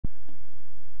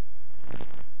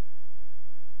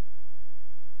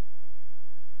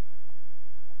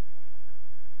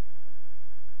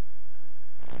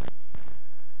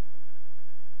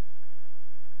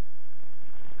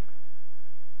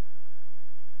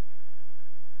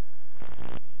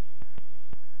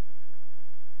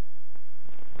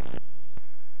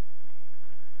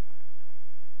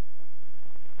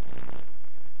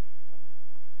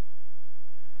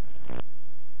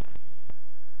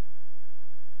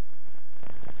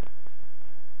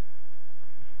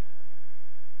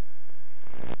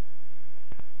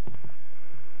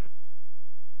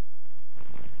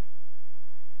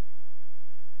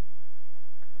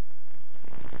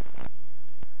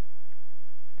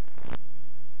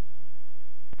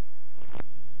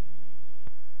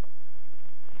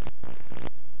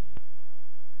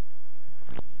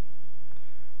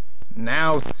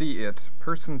now see it,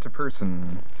 person to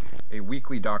person, a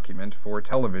weekly document for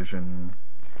television,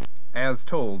 as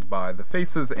told by the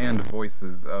faces and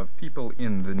voices of people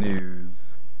in the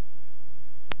news.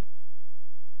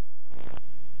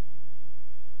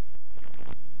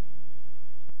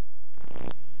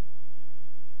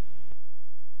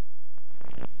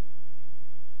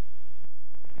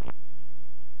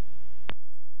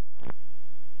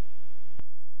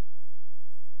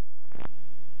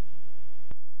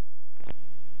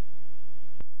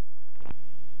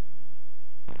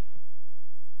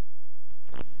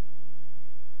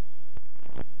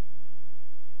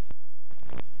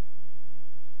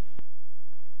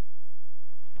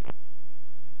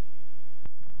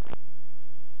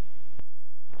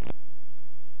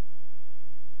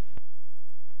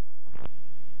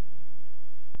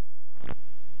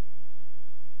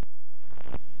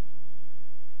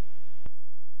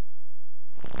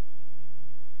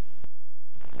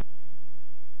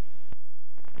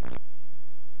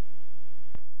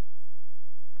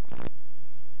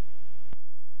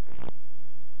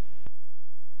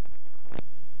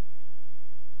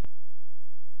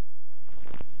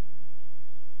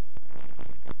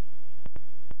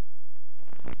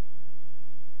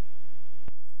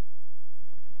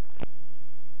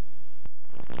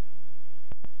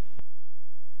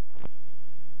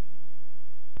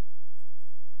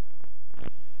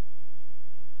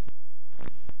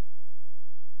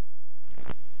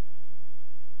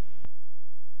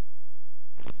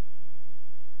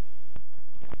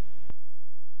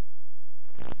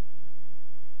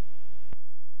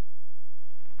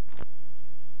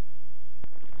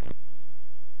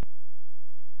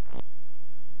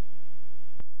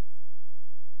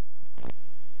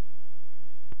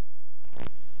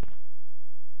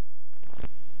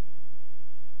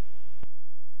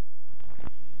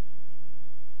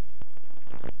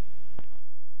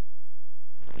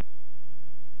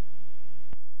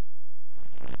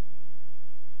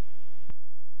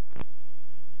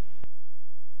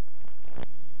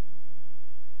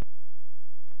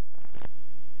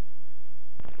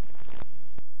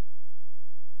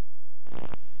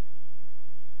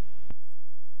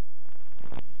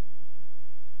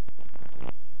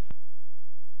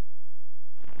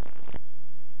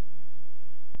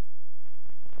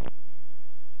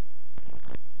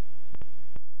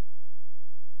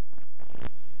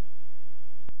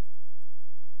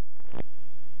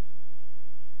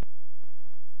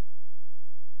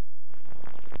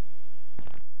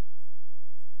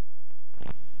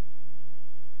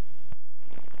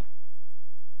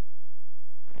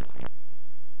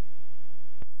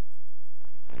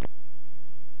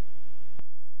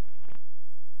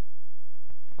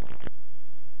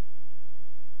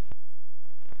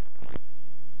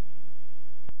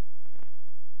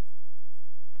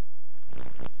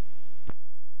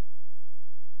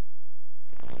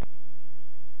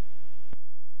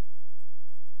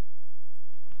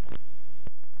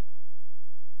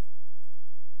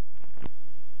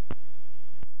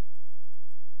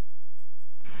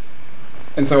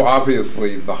 And so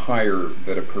obviously the higher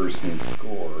that a person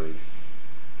scores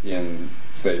in,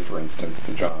 say, for instance,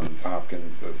 the Johns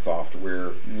Hopkins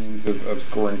software means of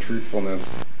scoring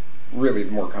truthfulness, really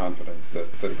the more confidence that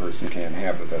a person can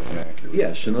have that that's an accurate.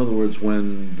 Yes, in other words,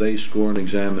 when they score an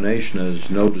examination as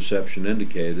no deception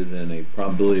indicated and a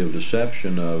probability of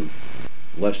deception of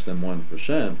less than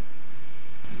 1%,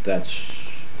 that's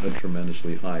a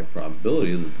tremendously high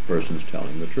probability that the person's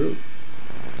telling the truth.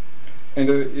 And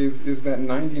is that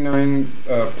 99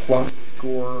 plus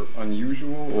score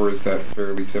unusual, or is that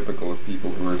fairly typical of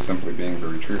people who are simply being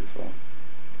very truthful?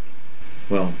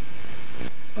 Well,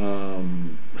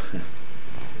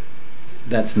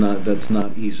 that's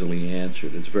not easily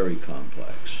answered. It's very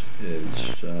complex.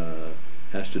 It's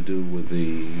has to do with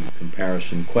the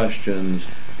comparison questions,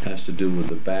 has to do with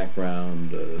the background.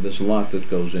 There's a lot that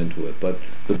goes into it, but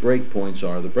the breakpoints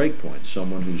are the breakpoints.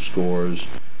 Someone who scores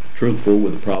truthful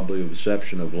with a probability of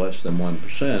deception of less than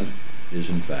 1% is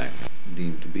in fact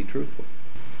deemed to be truthful.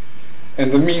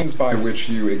 And the means by which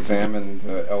you examined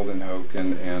Eldon, Hoke,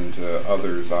 and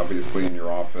others, obviously, in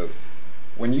your office,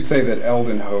 when you say that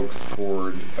Eldon Hoke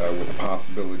scored with a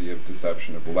possibility of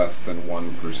deception of less than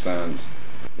 1%,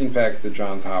 in fact, the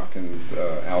Johns Hopkins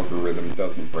algorithm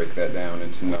doesn't break that down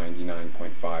into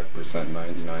 99.5%,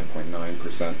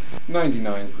 99.9%,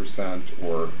 99%,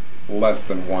 or less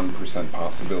than 1%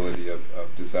 possibility of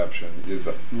deception is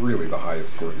really the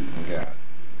highest score that you can get.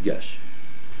 Yes.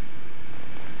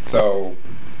 So,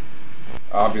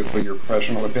 obviously your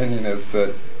professional opinion is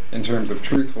that in terms of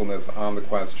truthfulness on the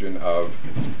question of,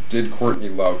 did Courtney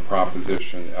Love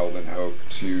proposition Eldon Hoke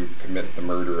to commit the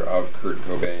murder of Kurt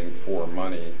Cobain for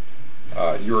money,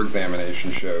 your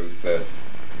examination shows that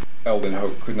Eldon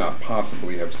Hoke could not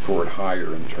possibly have scored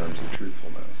higher in terms of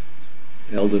truthfulness.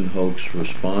 Eldon Hoke's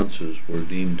responses were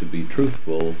deemed to be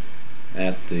truthful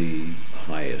at the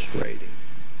highest rating.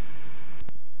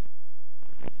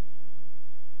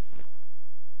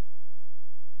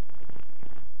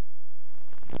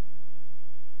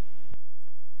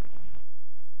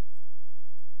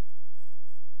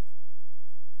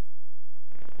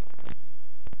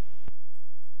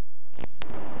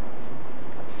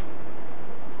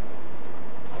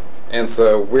 And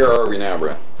so, where are we now,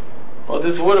 Brent? Well,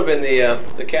 this would have been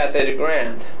the Cathay de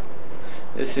Grande.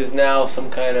 This is now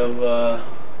some kind of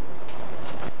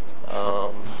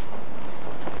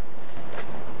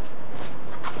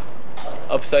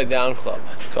upside down club,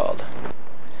 it's called.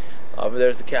 Over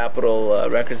there's the Capitol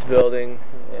Records building,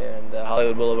 and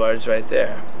Hollywood Boulevard's right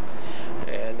there.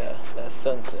 And that's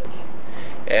Sunset.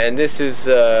 And this is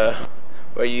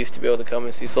where you used to be able to come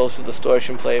and see Social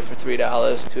Distortion play for $3,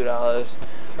 $2.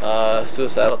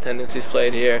 Suicidal Tendencies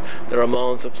played here. The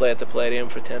Ramones would play at the Palladium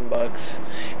for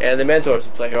 $10, and the Mentors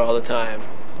would play here all the time.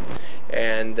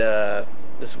 And this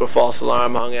is where False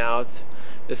Alarm hung out.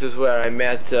 This is where I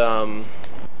met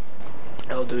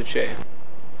El Duce,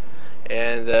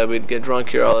 and we'd get drunk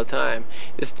here all the time.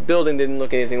 This building didn't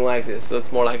look anything like this. It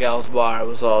looked more like Al's Bar. It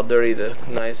was all dirty. The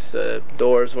nice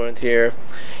doors weren't here.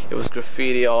 It was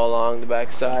graffiti all along the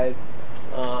back side.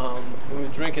 We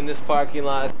would drink in this parking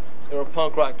lot. There were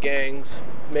punk rock gangs,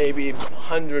 maybe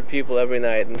 100 people every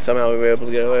night, and somehow we were able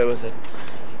to get away with it.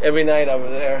 Every night over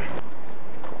there.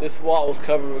 This wall was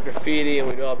covered with graffiti, and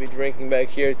we'd all be drinking back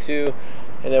here too.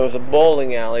 And there was a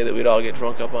bowling alley that we'd all get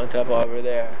drunk up on top of over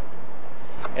there.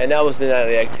 And that was the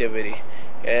nightly activity.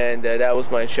 And that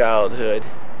was my childhood.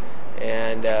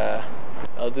 And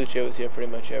El Duce was here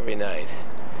pretty much every night.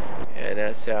 And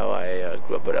that's how I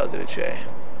grew up with El Duce.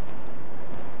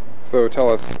 So tell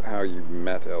us how you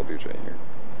met El Duce here.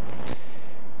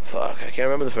 Fuck, I can't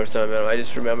remember the first time I met him. I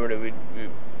just remember that we were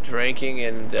drinking,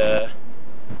 and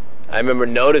I remember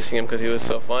noticing him because he was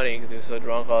so funny, because he was so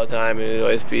drunk all the time. He would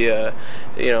always be,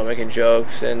 you know, making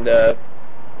jokes, and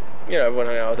you know, everyone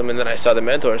hung out with him. And then I saw the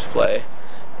Mentors play,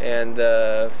 and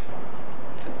you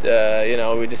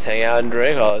know, we just hang out and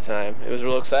drink all the time. It was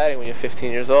real exciting when you're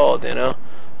 15 years old, you know.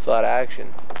 It's a lot of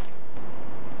action.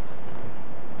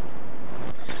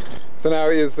 So now,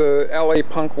 is LA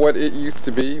punk what it used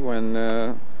to be when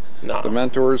No. the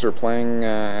Mentors are playing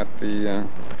at the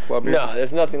club here? No,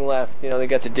 there's nothing left. You know, they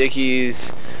got the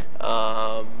Dickies,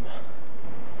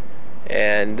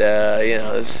 and you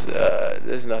know,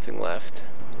 there's nothing left.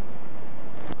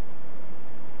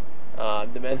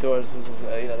 The Mentors was,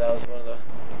 you know, that was one of the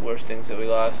worst things that we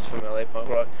lost from LA punk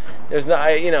rock. There's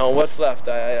not, you know, what's left?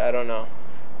 I don't know.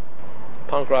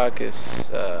 Punk rock is,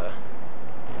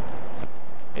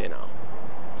 you know,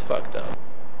 it's fucked up.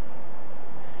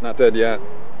 Not dead yet?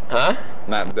 Huh?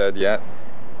 Not dead yet?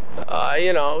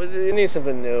 You know, it needs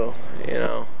something new. You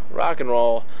know, rock and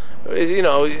roll. You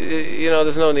know,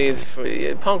 there's no need for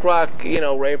punk rock. You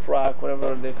know, rape rock,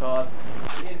 whatever they call it.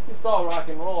 It's just all rock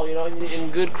and roll. You know,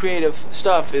 and good creative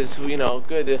stuff is, you know,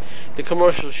 good. The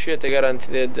commercial shit they got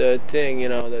onto the thing. You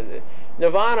know,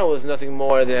 Nirvana was nothing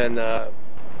more than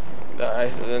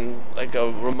like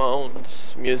a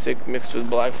Ramones music mixed with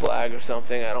Black Flag or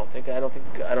something. I don't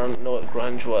know what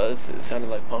grunge was. It sounded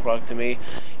like punk rock to me.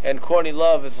 And Courtney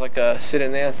Love is like a Sid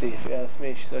and Nancy, if you ask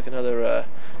me. She's like another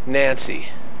Nancy.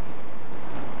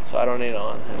 So I don't, you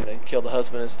know, and they killed the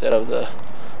husband instead of the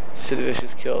Sid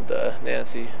Vicious killed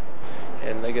Nancy,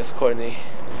 and I guess Courtney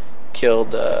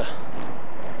killed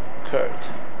Kurt.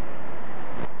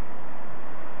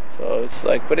 So it's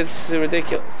like, but it's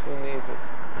ridiculous. Who needs it?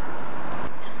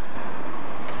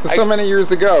 So many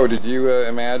years ago, did you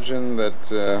imagine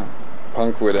that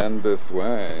punk would end this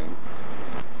way?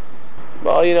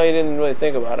 Well, you know, you didn't really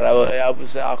think about it. I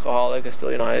was alcoholic. I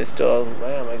still, you know, I still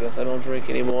am. I guess I don't drink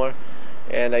anymore,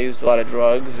 and I used a lot of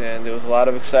drugs, and there was a lot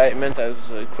of excitement. I was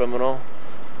a criminal,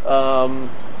 and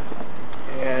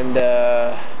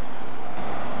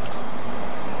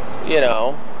you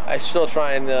know, I still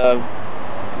try and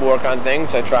work on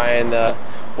things. I try and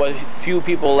what few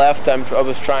people left, I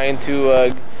was trying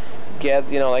to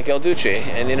get, you know, like El Duce,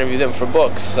 and interview them for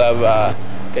books. I've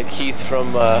got Keith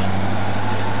from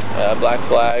Black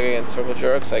Flag and Circle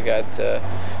Jerks. I got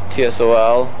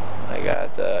TSOL. I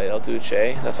got El Duce.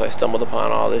 That's how I stumbled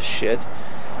upon all this shit.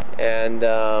 And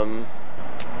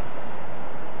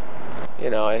you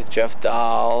know, Jeff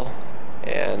Dahl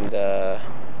and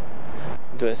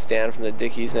doing Stan from the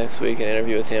Dickies next week, an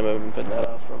interview with him. I've been putting that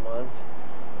off for a month.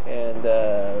 And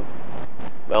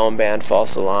my own band,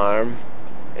 False Alarm.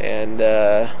 And,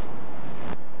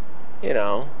 you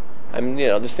know,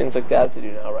 there's things like that to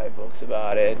do now, write books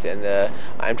about it. And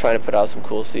I'm trying to put out some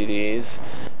cool CDs.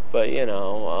 But, you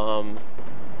know,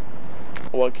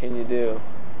 what can you do?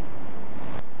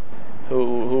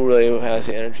 Who really has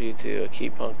the energy to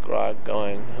keep punk rock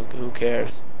going? Who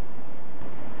cares?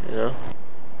 You know?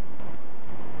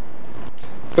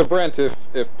 So Brent, if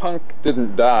punk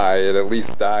didn't die, it at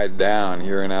least died down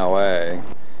here in LA.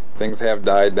 Things have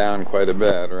died down quite a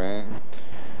bit, right?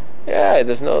 Yeah,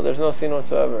 there's no scene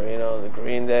whatsoever. You know, the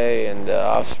Green Day and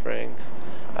Offspring.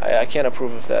 I can't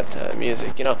approve of that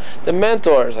music. You know, the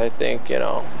Mentors. I think, you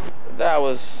know, that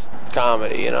was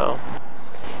comedy. You know,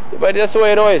 but that's the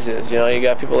way it always is. You know, you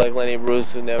got people like Lenny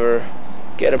Bruce who never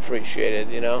get appreciated.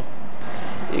 You know,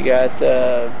 you got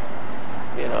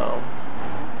you know,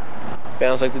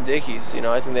 bands like the Dickies. You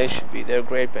know, I think they're a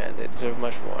great band. They deserve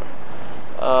much more.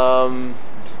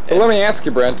 But let me ask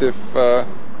you, Brent, if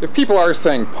people are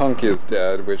saying punk is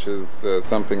dead, which is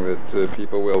something that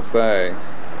people will say,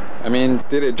 I mean,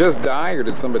 did it just die or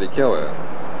did somebody kill it?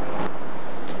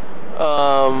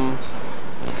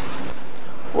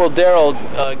 Well, Daryl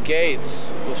Gates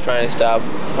was trying to stop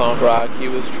punk rock. He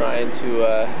was trying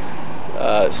to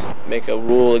make a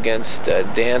rule against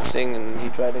dancing, and he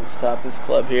tried to stop this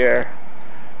club here,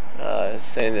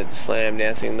 saying that the slam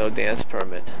dancing, no dance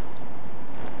permit.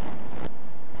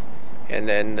 And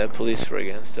then the police were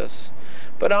against us.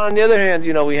 But on the other hand,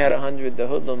 you know, we had 100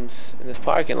 hoodlums in this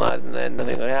parking lot, and then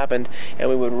nothing would happen, and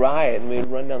we would riot, and we would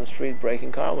run down the street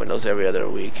breaking car windows every other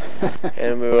week.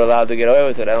 And we were allowed to get away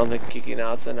with it. I don't think kicking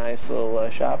out's a nice little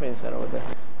shopping center with a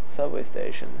subway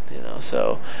station, you know,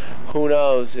 so who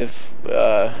knows if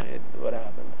what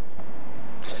happened.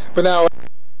 But now,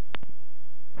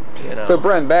 you know. So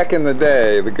Brent, back in the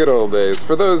day, the good old days,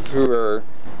 for those who are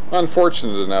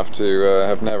unfortunate enough to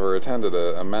have never attended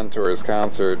a Mentors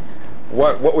concert,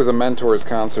 what was a Mentors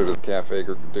concert at Cafe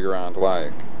de Grand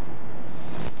like?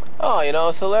 Oh, you know,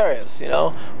 it's hilarious. You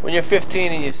know, when you're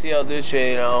 15 and you see El Duce,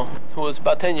 you know, who was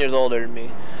about 10 years older than me,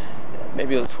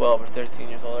 maybe he was 12 or 13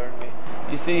 years older than me.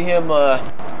 You see him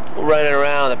running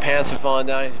around, the pants are falling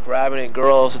down, he's grabbing at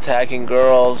girls, attacking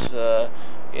girls,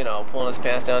 you know, pulling his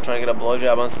pants down, trying to get a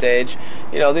blowjob on stage.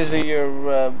 You know, these are your,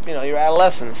 you know, your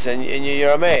adolescence, and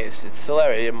you're amazed. It's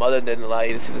hilarious. Your mother didn't allow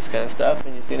you to see this kind of stuff,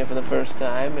 and you've seen it for the first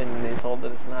time, and you're told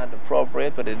that it's not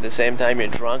appropriate, but at the same time you're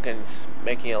drunk, and it's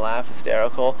making you laugh,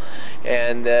 hysterical.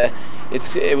 And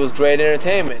it was great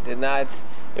entertainment, and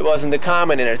it wasn't the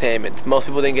common entertainment. Most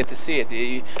people didn't get to see it.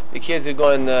 The kids are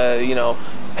going, you know,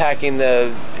 packing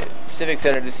the Civic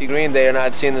Center to see Green Day are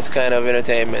not seeing this kind of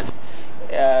entertainment.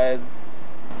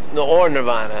 Or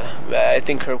Nirvana. I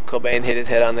think Kurt Cobain hit his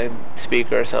head on the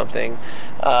speaker or something.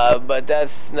 But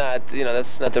that's not, you know,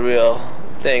 that's not the real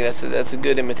thing. That's a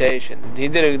good imitation.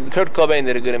 Kurt Cobain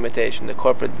did a good imitation. The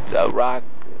corporate rock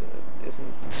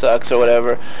sucks or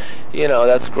whatever. You know,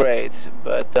 that's great.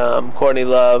 But Courtney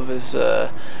Love is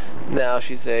now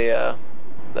she's a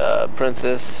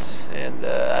princess, and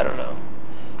I don't know.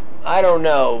 I don't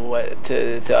know what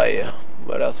to tell you.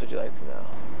 What else would you like to know?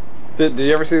 Did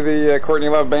you ever see the Courtney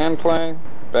Love band playing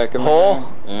back in the day?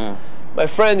 Yeah. My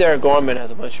friend Eric Gorman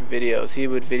has a bunch of videos. He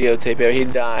would videotape it. He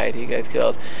died. He got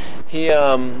killed. He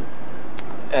had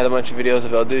a bunch of videos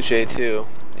of El Duce too,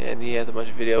 and he has a bunch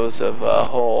of videos of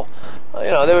Hole. You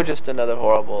know, they were just another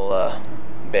horrible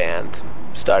band.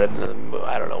 Started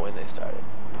I don't know when they started.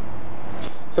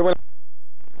 So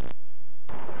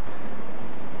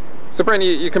Brent,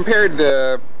 you compared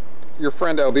your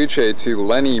friend El Duce to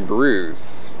Lenny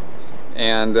Bruce.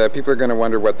 And people are going to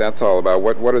wonder what that's all about.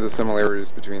 What are the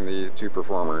similarities between the two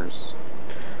performers?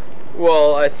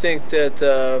 Well, I think that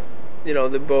you know,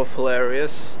 they're both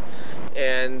hilarious,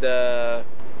 and they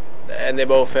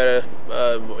both had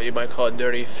what you might call a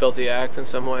dirty, filthy act in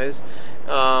some ways,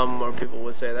 or people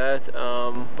would say that.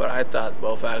 But I thought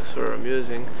both acts were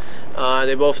amusing.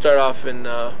 They both start off in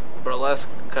burlesque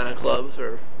kind of clubs,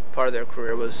 or part of their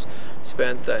career was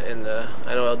spent in the.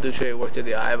 I know El Duce worked at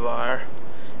the Ivar.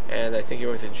 And I think he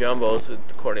worked at Jumbo's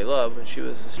with Courtney Love when she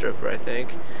was a stripper, I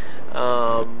think.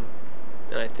 And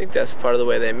I think that's part of the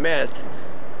way they met.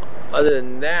 Other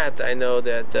than that, I know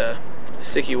that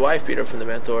Sicky Wifebeater from the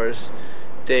Mentors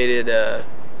dated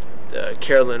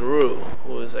Carolyn Rue,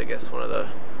 who was, I guess, one of the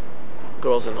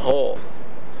girls in Hole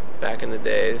back in the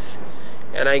days.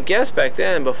 And I guess back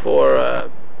then, before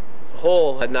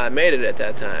Hole had not made it at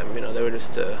that time, you know, they were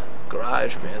just a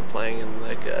garage band playing in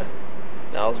like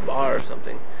Al's Bar or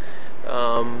something.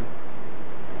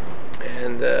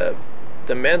 And the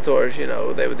the Mentors, you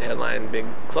know, they would headline big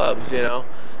clubs, you know.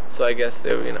 So I guess they,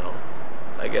 you know,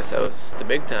 I guess that was the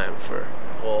big time for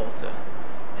Hole to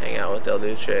hang out with El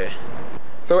Duce.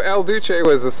 So El Duce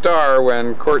was a star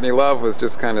when Courtney Love was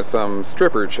just kind of some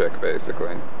stripper chick,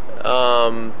 basically.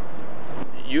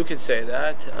 You could say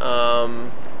that.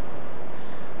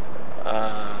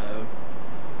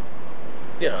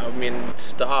 You know, I mean,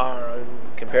 star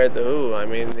compared to who? I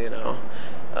mean, you know,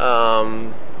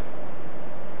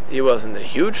 he wasn't a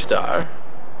huge star.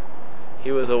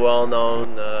 He was a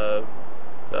well-known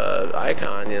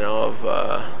icon, you know,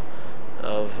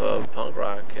 of punk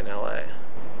rock in L.A.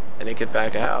 And he could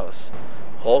pack a house.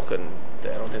 Hoke couldn't.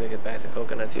 I don't think they could pack the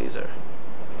Coconut Teaser.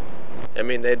 I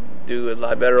mean, they'd do a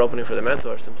lot better opening for the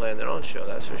Mentors than playing their own show,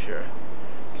 that's for sure.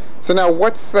 So now,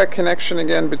 what's that connection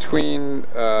again between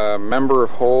a member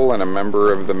of Hole and a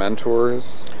member of the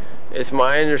Mentors? It's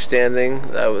my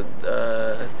understanding that with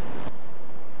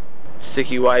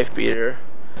Sticky Wife Beater,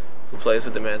 who plays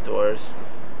with the Mentors,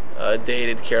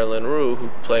 dated Carolyn Rue, who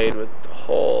played with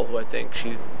Hole, who I think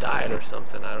she died or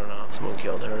something. I don't know. Someone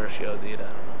killed her or she OD'd. I don't know.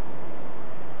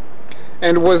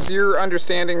 And was your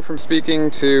understanding from speaking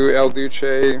to El Duce,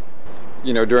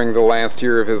 you know, during the last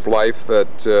year of his life,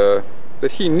 that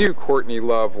that he knew Courtney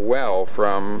Love well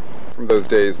from those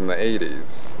days in the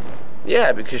 80s?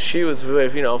 Yeah, because she was,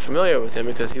 you know, familiar with him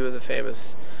because he was a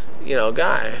famous, you know,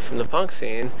 guy from the punk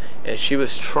scene, and she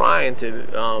was trying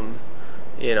to,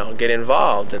 you know, get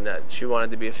involved in that. She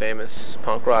wanted to be a famous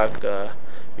punk rock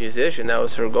musician. That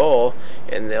was her goal,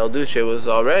 and El Duce was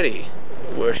already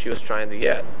where she was trying to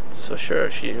get. So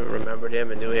sure, she remembered him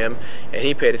and knew him, and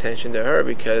he paid attention to her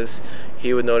because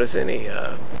he would notice any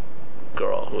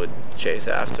girl who would chase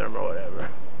after him or whatever.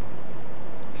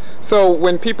 So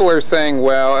when people are saying,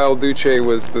 well, El Duce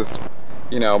was this,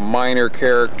 you know, minor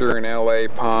character in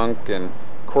LA punk and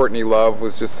Courtney Love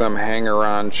was just some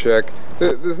hanger-on chick,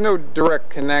 there's no direct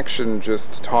connection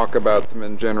just to talk about them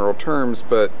in general terms,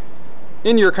 but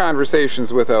in your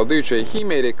conversations with El Duce, he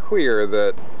made it clear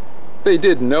that they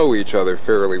did know each other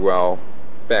fairly well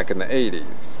back in the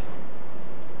 80s.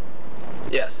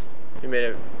 Yes, he made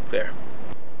it clear.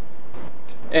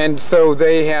 And so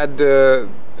they had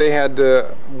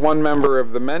one member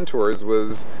of the Mentors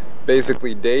was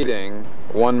basically dating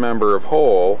one member of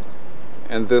Hole,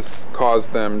 and this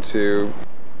caused them to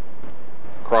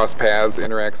cross paths,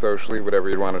 interact socially, whatever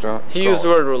you'd want to talk. He used the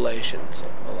word relations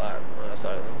a lot when I was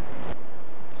talking to him.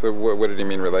 So what did he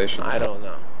mean, relations? I don't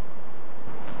know.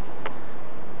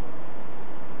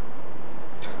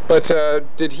 But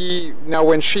did he, now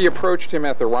when she approached him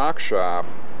at the rock shop,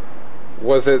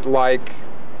 was it like,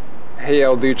 hey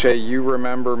El Duce, you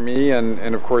remember me? And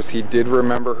of course he did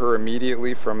remember her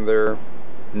immediately from their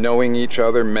knowing each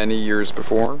other many years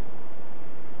before?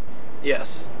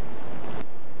 Yes.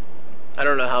 I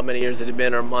don't know how many years it had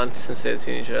been or months since they had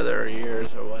seen each other or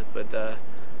years or what, but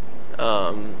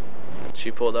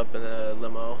she pulled up in a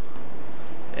limo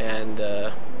and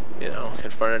you know,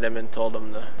 confronted him and told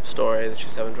him the story that she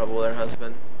was having trouble with her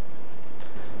husband.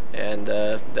 And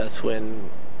that's when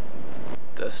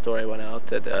the story went out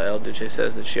that El Duce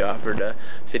says that she offered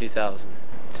 $50,000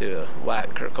 to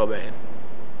whack Kurt Cobain.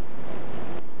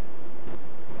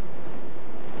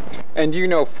 And you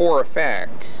know for a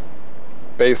fact,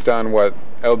 based on what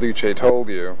El Duce told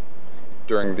you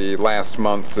during the last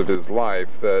months of his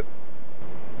life, that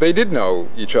they did know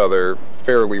each other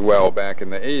fairly well back in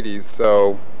the 80s,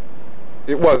 so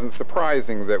it wasn't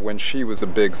surprising that when she was a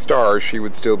big star, she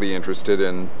would still be interested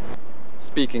in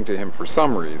speaking to him for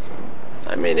some reason.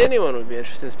 I mean, anyone would be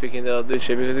interested in speaking to El Duce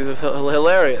because he's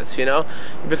hilarious, you know?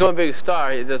 You become a big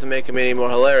star, it doesn't make him any more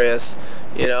hilarious,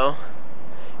 you know?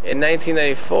 In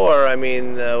 1994, I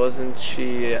mean, wasn't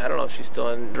she, I don't know if she's still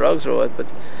on drugs or what, but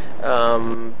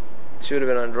she would have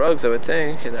been on drugs, I would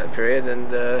think, in that period,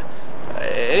 and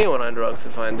anyone on drugs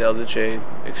would find El Duce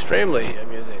extremely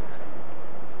amusing.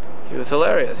 He was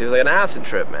hilarious. He was like an acid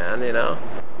trip, man, you know?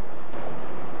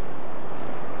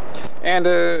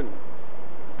 And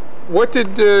what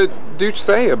did Duce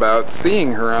say about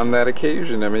seeing her on that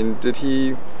occasion? I mean, did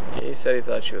he... He said he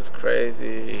thought she was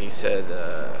crazy. He said,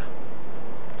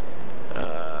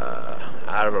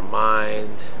 out of her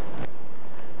mind.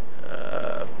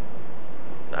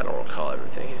 I don't recall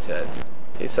everything he said.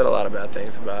 He said a lot of bad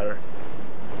things about her.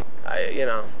 I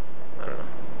don't know.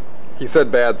 He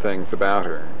said bad things about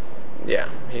her. Yeah,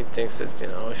 he thinks that, you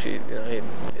know, he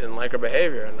didn't like her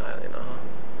behavior, and you know.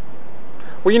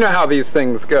 Well, you know how these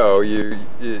things go. You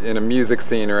in a music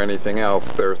scene or anything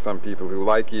else, there are some people who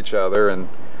like each other and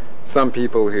some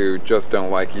people who just don't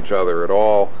like each other at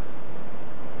all.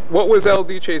 What was El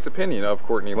Duce's opinion of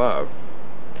Courtney Love?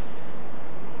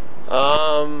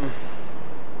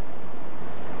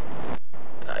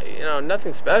 You know,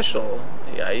 nothing special.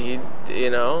 Yeah, you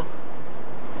know,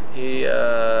 he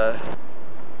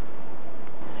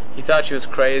thought she was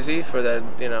crazy for that,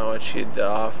 you know, what she'd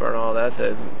offer and all that,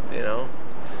 you know,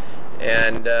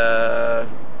 and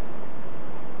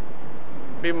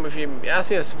if you ask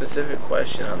me a specific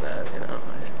question on that, you know.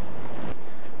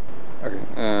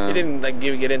 Okay. He didn't like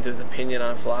get into his opinion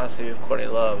on philosophy of Courtney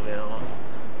Love, you know.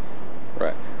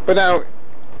 Right. But now,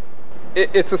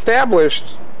 it's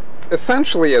established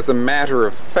essentially as a matter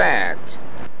of fact,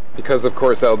 because of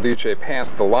course El Duce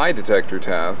passed the lie detector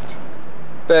test,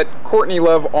 that Courtney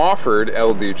Love offered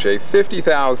El Duce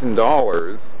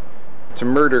 $50,000 to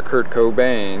murder Kurt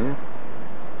Cobain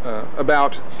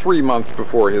about 3 months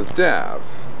before his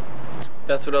death.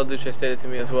 That's what El Duce stated to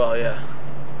me as well, yeah.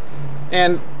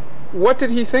 And what did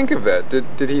he think of that?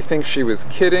 Did he think she was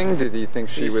kidding? Did he think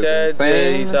she was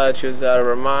insane? He thought she was out of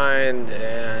her mind,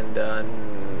 and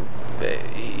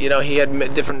you know, he had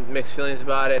different mixed feelings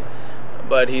about it.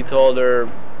 But he told her,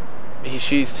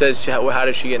 she says, how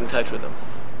did she get in touch with him?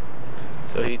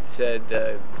 So he said,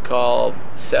 call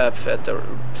Seth at I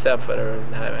can't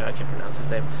pronounce his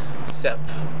name.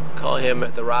 Seth, call him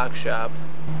at the rock shop,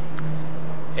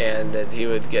 and that he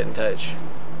would get in touch.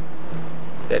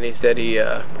 Then he said he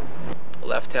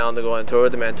left town to go on tour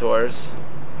with the Mentors,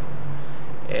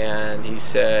 and he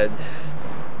said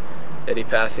that he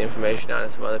passed the information on to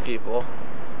some other people,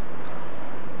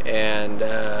 and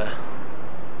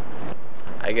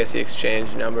I guess he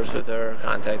exchanged numbers with her,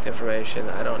 contact information.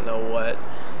 I don't know what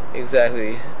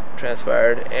exactly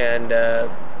transpired, and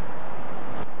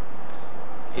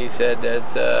he said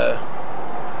that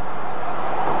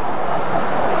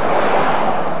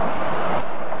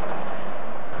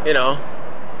you know,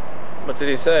 what did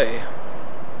he say?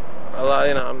 A lot,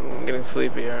 you know, I'm getting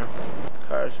sleepy here.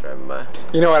 Cars driving by.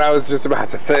 You know what, I was just about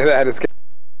to say that. It's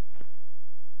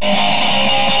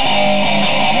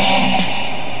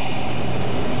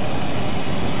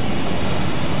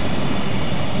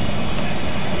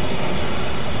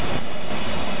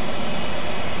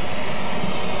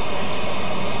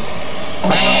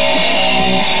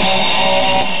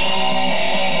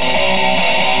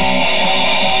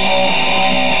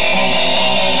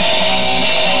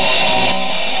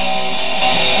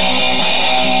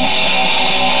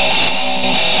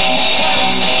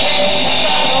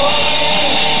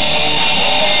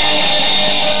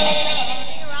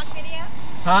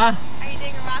Huh? Are you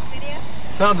doing a rock video?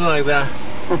 Something like that.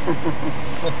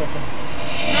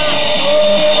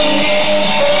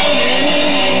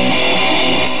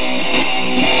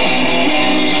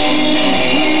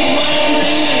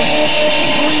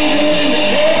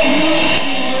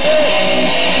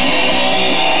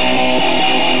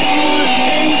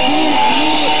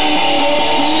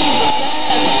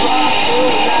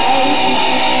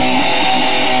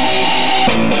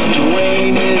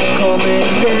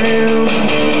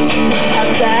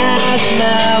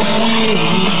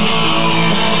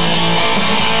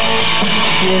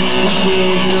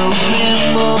 Yesterday's of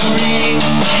memory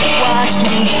washed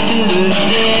with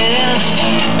bitterness.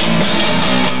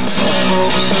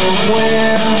 From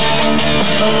somewhere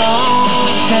a long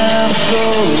time ago,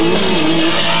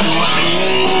 like I want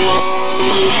to,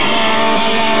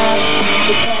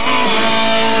 but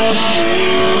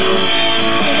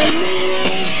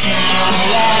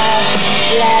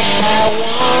I want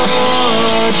to.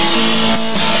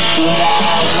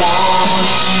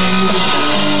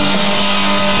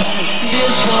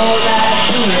 Tears fall like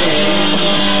the rain,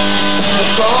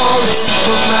 they're falling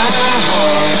from my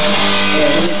heart,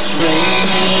 and it's raining.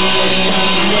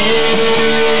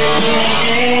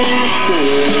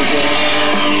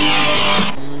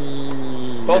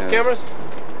 Both cameras?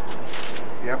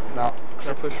 Yep, no.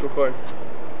 Now push record.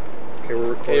 Okay, we're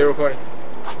recording. Okay, you're recording.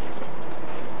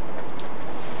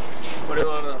 What do you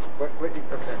want to know?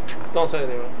 Okay. Don't say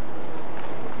anything, man.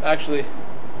 Actually,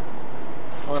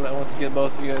 I want to get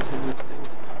both of you guys to do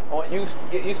things. I want you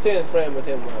stay in frame with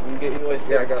him, Rob. You always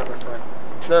stay. Yeah, I got it in frame.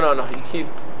 No. You keep.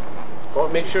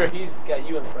 Make sure he's got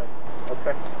you in frame.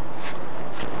 Okay.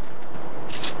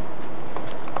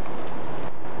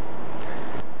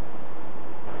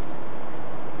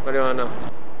 What do you want to know?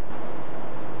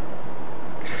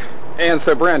 And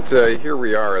so, Brent, here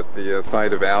we are at the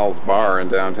site of Al's Bar in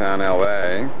downtown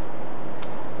LA.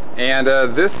 And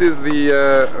this is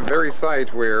the very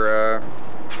site where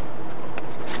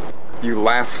you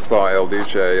last saw El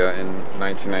Duce in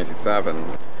 1997.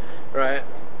 Right.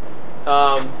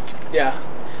 Yeah.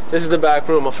 This is the back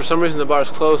room. For some reason, the bar's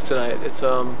closed tonight. It's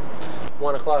 1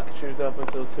 o'clock. It's usually up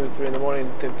until 2, 3 in the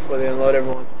morning before they unload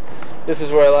everyone. This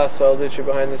is where I last saw El Duce,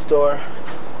 behind this door.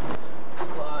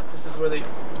 where they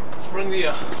bring the,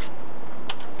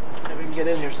 if we can get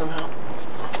in here somehow.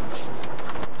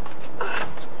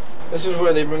 This is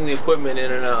where they bring the equipment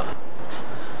in and out.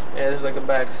 And it's like a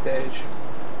backstage.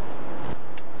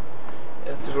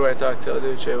 This is where I talked to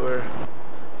Duce, where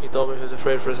he told me he was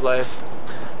afraid for his life.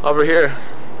 Over here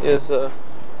is this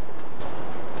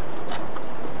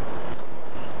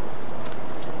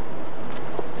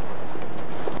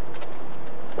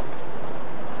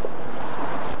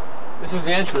is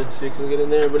the entrance, so you can get in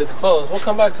there, but it's closed. We'll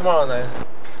come back tomorrow night.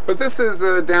 But this is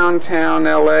downtown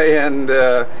LA, and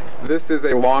this is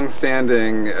a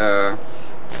long-standing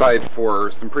site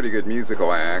for some pretty good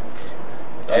musical acts.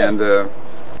 Oh. And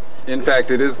in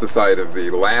fact, it is the site of the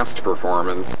last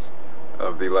performance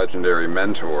of the legendary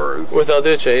Mentors. With El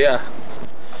Duce, yeah.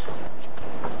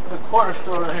 The corner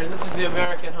store right here. This is the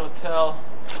American Hotel.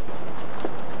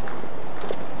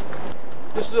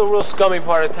 This is a real scummy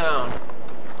part of town,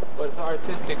 but it's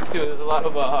artistic too. There's a lot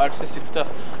of artistic stuff.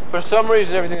 For some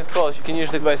reason, everything is closed. You can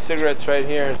usually buy cigarettes right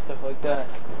here and stuff like that.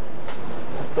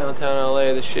 That's downtown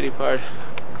LA, the shitty part.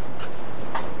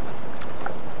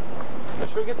 But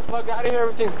should we get the fuck out of here?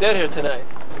 Everything's dead here tonight.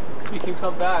 You can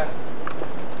come back.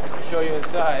 I can show you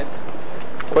inside.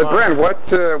 But Brent,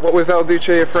 what was El Duce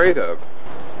afraid of?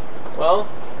 Well,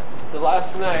 the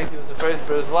last night he was afraid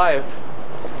for his life.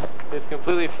 He was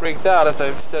completely freaked out, as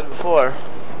I've said before.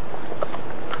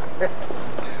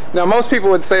 Now, most people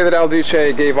would say that El Duce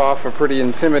gave off a pretty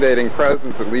intimidating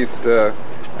presence, at least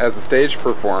as a stage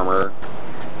performer.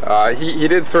 He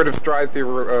did sort of stride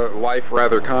through life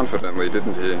rather confidently,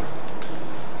 didn't he?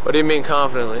 What do you mean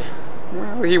confidently?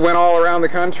 Well, he went all around the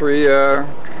country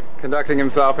conducting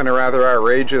himself in a rather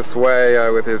outrageous way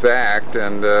with his act,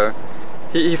 and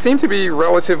he seemed to be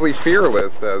relatively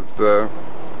fearless, as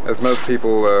most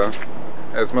people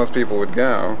would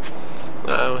go.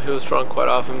 He was drunk quite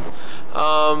often.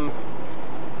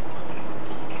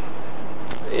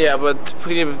 Yeah, but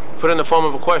we need to put in the form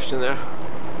of a question there.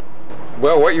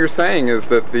 Well, what you're saying is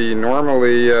that the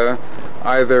normally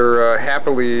either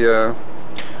happily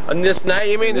on this night,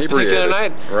 you mean? This particular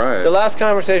night? Right. The last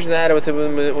conversation I had with him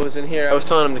was in here. I was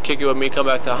telling him to kick it with me, come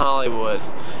back to Hollywood.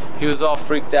 He was all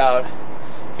freaked out.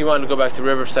 He wanted to go back to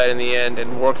Riverside in the end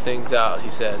and work things out, he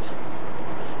said.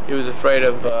 He was afraid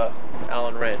of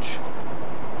Alan Wrench.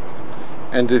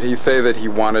 And did he say that he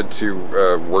wanted to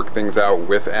work things out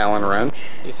with Alan Wrench?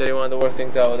 He said he wanted to work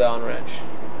things out with Alan Wrench.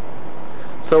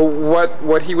 So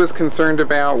what he was concerned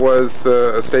about was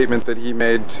a statement that he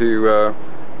made to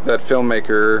that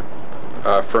filmmaker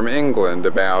from England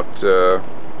about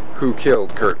who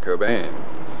killed Kurt Cobain.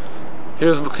 He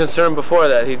was concerned before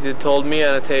that. He told me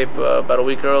on a tape about a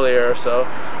week earlier or so.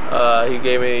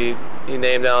 He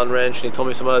named Alan Wrench, and he told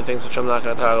me some other things which I'm not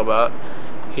going to talk about.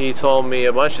 He told me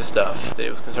a bunch of stuff that he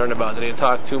was concerned about, that he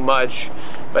talked too much.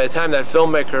 By the time that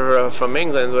filmmaker from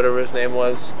England, whatever his name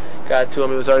was, got to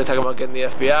him, he was already talking about getting the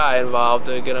FBI involved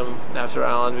to get him after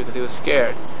Alan because he was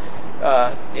scared.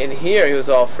 In here, he was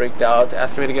all freaked out,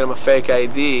 asking me to get him a fake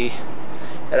ID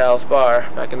at Al's bar,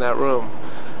 back in that room.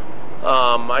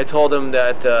 I told him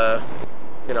that,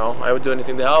 you know, I would do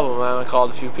anything to help him. I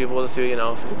called a few people to see, you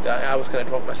know, I was kind of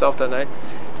drunk myself that night.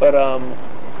 But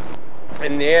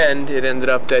in the end, it ended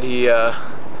up that he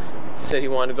said he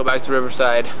wanted to go back to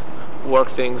Riverside, work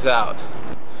things out.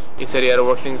 He said he had to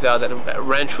work things out, that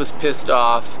Wrench was pissed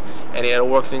off, and he had to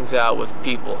work things out with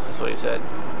people, that's what he said.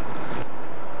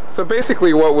 So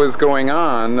basically what was going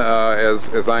on,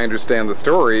 as I understand the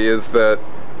story, is that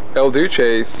El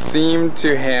Duce seemed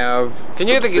to have Can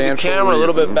you get the camera a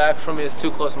little bit back from me? It's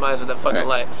too close to my eyes with that fucking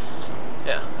light.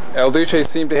 Yeah. El Duce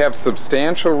seemed to have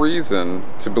substantial reason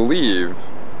to believe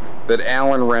that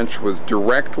Alan Wrench was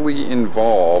directly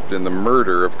involved in the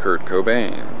murder of Kurt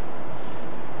Cobain.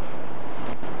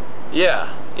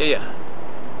 Yeah.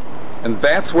 And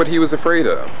that's what he was afraid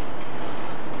of,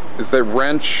 is that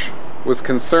Wrench was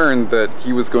concerned that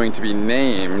he was going to be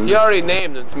named. He already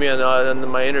named him to me on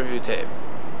my interview tape.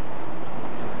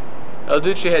 El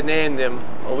Duce had named him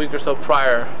a week or so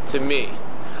prior to me.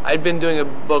 I'd been doing a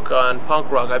book on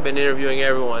punk rock. I've been interviewing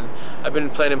everyone. I've been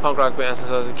playing in punk rock bands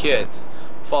since I was a kid.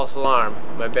 False Alarm,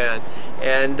 my band.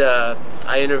 And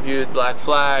I interviewed Black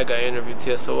Flag, I interviewed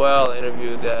TSOL, I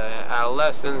interviewed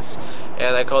Adolescents,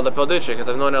 and I called up El Duce because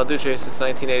I've known El Duce since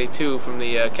 1982 from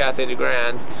the Cathay de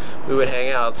Grand. We would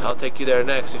hang out. I'll take you there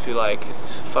next if you like.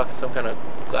 It's fucking some kind of,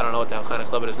 I don't know what the hell kind of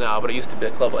club it is now, but it used to be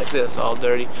a club like this, all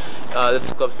dirty.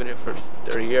 This club's been here for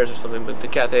 30 years or something, but the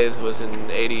Cathay's was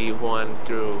in 81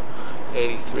 through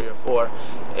 83 or 4.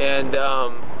 And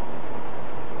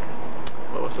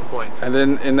what was the point? And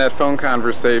then in that phone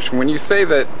conversation, when you say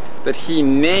that that he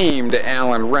named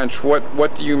Alan Wrench.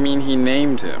 What do you mean he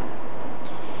named him?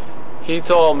 He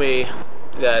told me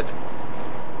that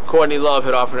Courtney Love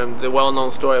had offered him, the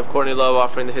well-known story of Courtney Love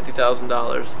offering the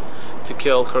 $50,000 to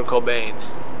kill Kurt Cobain.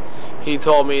 He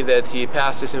told me that he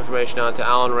passed this information on to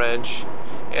Alan Wrench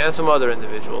and some other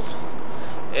individuals.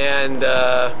 And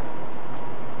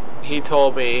he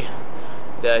told me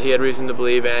that he had reason to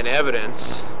believe and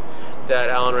evidence that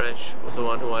Alan Wrench was the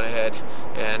one who went ahead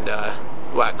and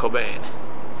whacked Cobain.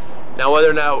 Now, whether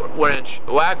or not Wrench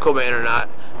whacked Cobain or not,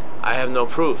 I have no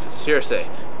proof. It's hearsay.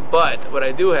 But what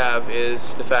I do have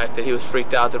is the fact that he was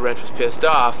freaked out that Wrench was pissed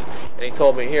off, and he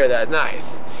told me here that night.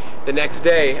 The next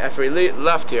day, after he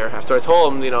left here, after I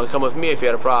told him, you know, come with me if you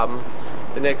had a problem,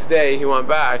 the next day he went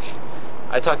back.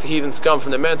 I talked to Heathen Scum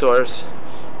from the Mentors,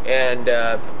 and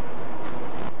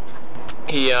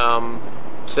he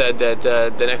said that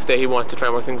the next day he wanted to try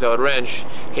and work things out with Wrench.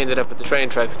 He ended up at the train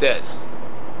tracks dead.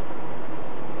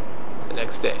 The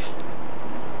next day.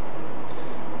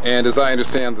 And as I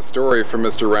understand the story from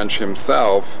Mr. Wrench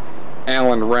himself,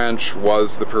 Alan Wrench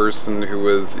was the person who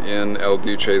was in El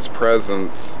Duce's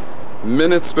presence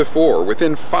minutes before,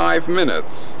 within 5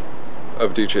 minutes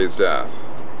of Duce's death.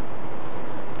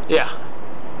 Yeah.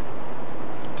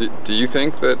 Do you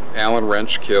think that Alan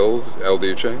Wrench killed El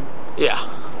Duce? Yeah.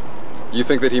 You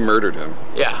think that he murdered him?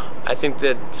 Yeah, I think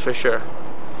that for sure.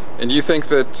 And you think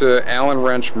that Alan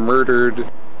Wrench murdered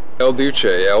El Duce,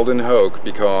 Eldon Hoke,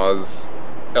 because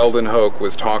Eldon Hoke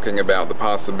was talking about the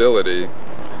possibility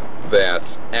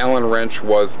that Alan Wrench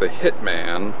was the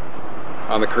hitman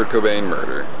on the Kurt Cobain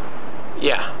murder?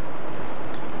 Yeah.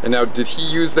 And now, did he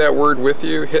use that word with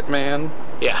you, hitman?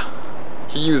 Yeah.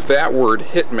 He used that word,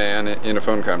 hitman, in a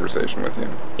phone conversation with you?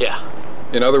 Yeah.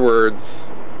 In other words,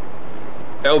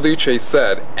 El Duce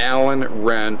said Alan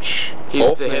Wrench. He's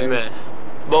both the names,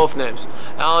 hitman. Both names.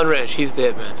 Alan Wrench, he's the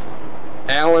hitman.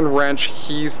 Alan Wrench,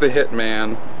 he's the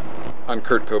hitman on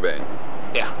Kurt Cobain.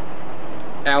 Yeah.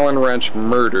 Alan Wrench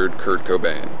murdered Kurt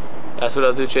Cobain. That's what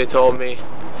El Duce told me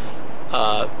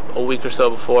a week or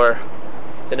so before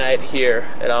the night here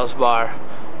at Al's bar.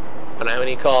 When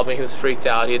he called me, he was freaked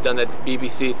out. He had done that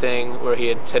BBC thing where he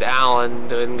had said Alan,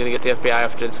 going to get the FBI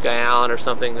after this guy Alan or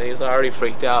something. He was already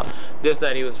freaked out. This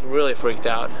night he was really freaked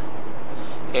out.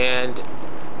 And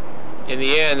in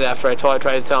the end, after I tried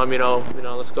to tell him, you know,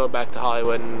 let's go back to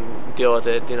Hollywood and deal with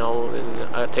it, and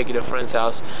I'll take you to a friend's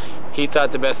house. He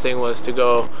thought the best thing was to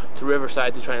go to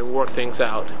Riverside to try and work things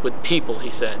out with people, he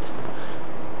said.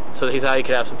 So he thought he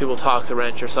could have some people talk to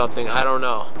Wrench or something. I don't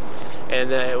know.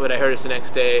 And what I heard is the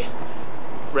next day,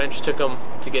 Wrench took him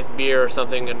to get beer or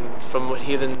something, and from what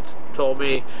Heathen told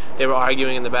me, they were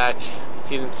arguing in the back.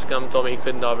 Heathen Scum told me he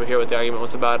couldn't overhear what the argument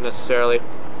was about necessarily,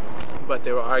 but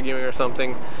they were arguing or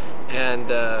something, and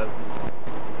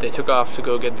they took off to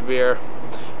go get the beer,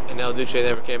 and El Duce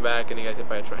never came back, and he got hit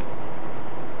by a train.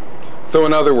 So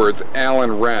in other words,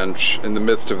 Alan Wrench, in the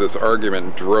midst of this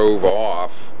argument, drove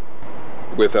off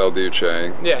with El Duce.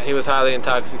 Yeah, he was highly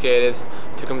intoxicated,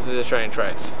 took him to the train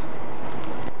tracks.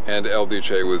 And El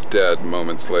Duce was dead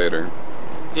moments later.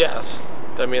 Yes.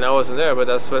 I mean, I wasn't there, but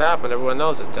that's what happened. Everyone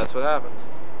knows it. That's what happened.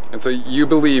 And so you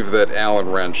believe that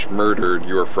Alan Wrench murdered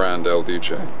your friend El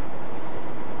Duce?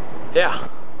 Yeah.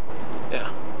 Yeah.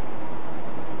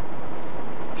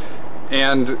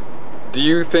 And do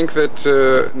you think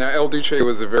that, now El Duce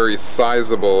was a very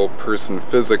sizable person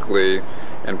physically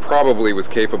and probably was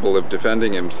capable of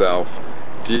defending himself.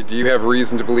 Do you have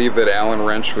reason to believe that Alan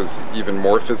Wrench was even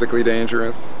more physically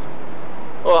dangerous?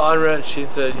 Well, Alan Wrench,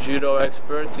 he's a judo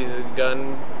expert. He's a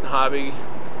gun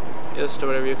hobbyist or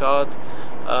whatever you call it.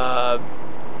 Yeah,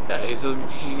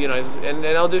 and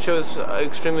El Duce was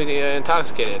extremely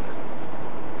intoxicated.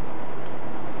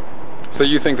 So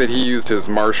you think that he used his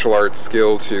martial arts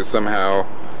skill to somehow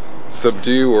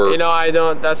subdue or... I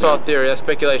don't, that's all theory, that's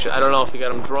speculation. I don't know if he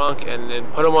got him drunk and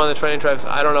put him on the train tracks.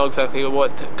 I don't know exactly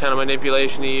what kind of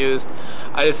manipulation he used.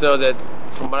 I just know that,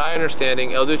 from what I'm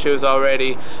understanding, El Duce was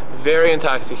already very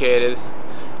intoxicated.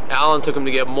 Alan took him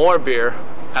to get more beer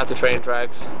at the train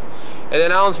tracks. And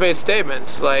then Alan's made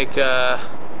statements like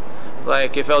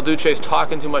if El Duce is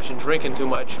talking too much and drinking too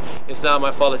much, it's not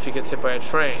my fault if he gets hit by a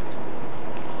train.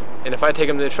 And if I take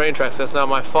him to the train tracks, that's not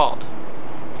my fault.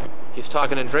 He's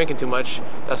talking and drinking too much,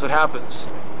 that's what happens.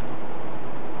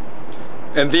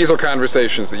 And these are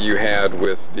conversations that you had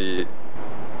with the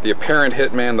apparent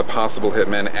hitman, the possible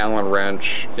hitman, Alan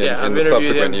Wrench, in the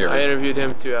subsequent years. I interviewed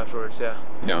him too afterwards, yeah.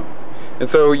 Yeah.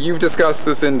 And so you've discussed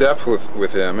this in depth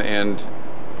with him, and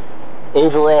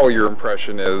overall your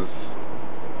impression is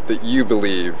that you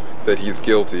believe that he's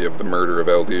guilty of the murder of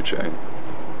El Duce.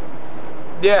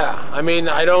 Yeah, I mean,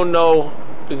 I don't know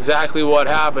exactly what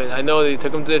happened. I know that he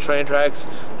took him to the train tracks.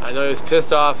 I know he was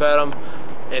pissed off at him.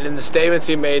 And in the statements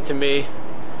he made to me,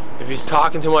 if he's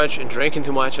talking too much and drinking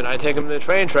too much and I take him to the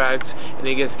train tracks and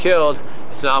he gets killed,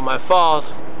 it's not my fault.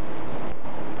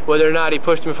 Whether or not he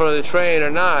pushed him in front of the train or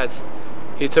not,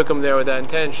 he took him there with that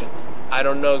intention. I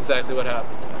don't know exactly what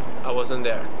happened. I wasn't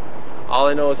there. All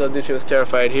I know is that Duce was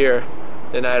terrified here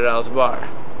the night at Al's bar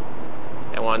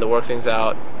and wanted to work things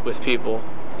out with people.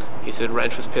 He said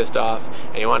Wrench was pissed off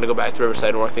and he wanted to go back to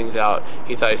Riverside and work things out.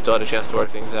 He thought he still had a chance to work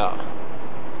things out.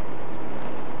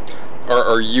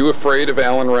 Are you afraid of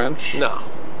Alan Wrench? No.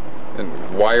 And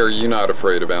why are you not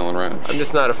afraid of Alan Wrench? I'm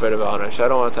just not afraid of Alan Wrench. I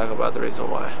don't want to talk about the reason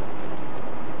why.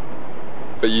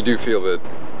 But you do feel that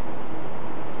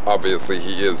obviously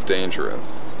he is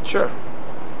dangerous. Sure.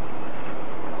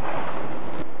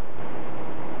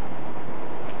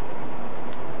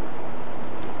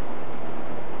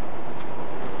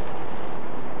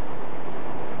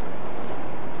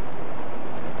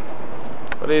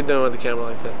 What are you doing with the camera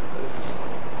like that? What is this?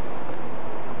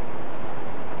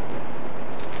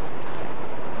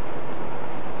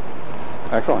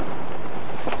 Excellent.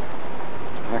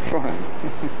 Excellent.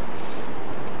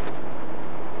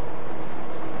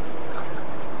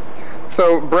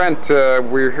 So, Brent,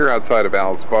 we're here outside of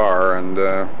Al's bar, and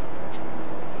well,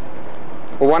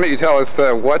 why don't you tell us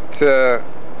what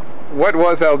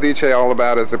was El Duce all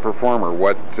about as a performer?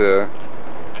 What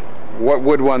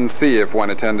would one see if one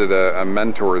attended a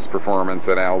mentor's performance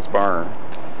at Al's bar?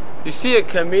 You see a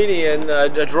comedian,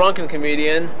 a drunken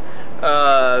comedian,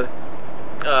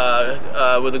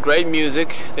 with a great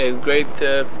music. They have great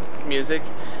music.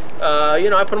 You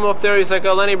know, I put him up there. He's like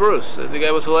a Lenny Bruce. The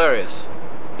guy was hilarious.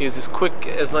 He was as quick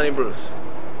as Lenny Bruce.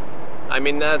 I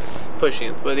mean, that's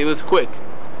pushing it, but he was quick.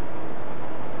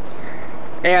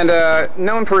 And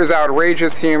known for his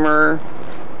outrageous humor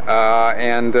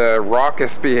and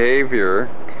raucous behavior,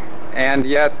 and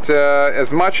yet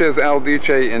as much as El Duce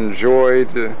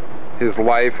enjoyed his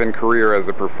life and career as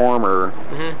a performer,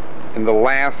 in the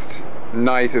last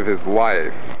night of his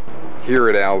life here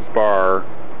at Al's bar,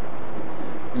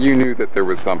 you knew that there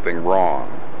was something wrong.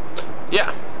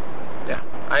 Yeah.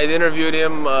 I had interviewed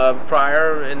him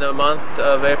prior in the month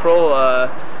of April,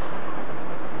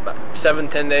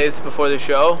 7-10 days before the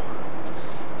show.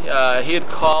 He had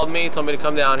called me, told me to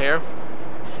come down here,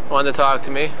 wanted to talk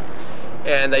to me,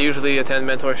 and I usually attend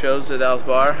mentor shows at Al's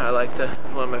bar. I like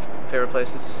one of my favorite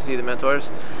places to see the mentors,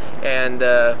 and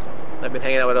I've been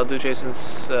hanging out with El Duce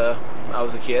since I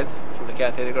was a kid, from the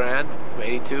Cafe de Grand, from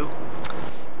 '82,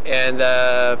 and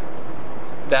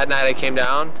that night I came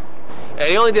down. And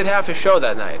he only did half his show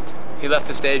that night. He left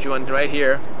the stage, he went right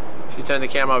here. If you turn the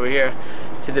camera over here,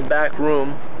 to the back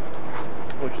room,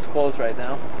 which is closed right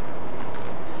now.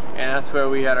 And that's where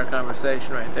we had our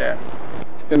conversation right there.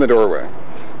 In the doorway.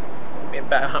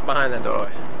 Behind that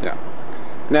doorway. Yeah.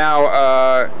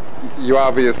 Now, you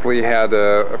obviously had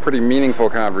a pretty meaningful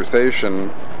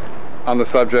conversation on the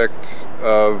subject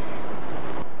of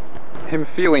him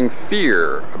feeling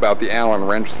fear about the Alan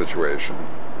Wrench situation.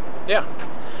 Yeah.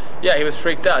 Yeah, he was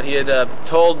freaked out. He had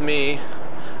told me,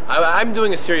 I'm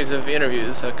doing a series of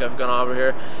interviews, like I've gone over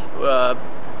here.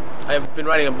 I've been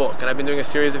writing a book, and I've been doing a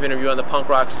series of interviews on the punk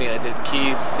rock scene. I did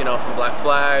Keith, you know, from Black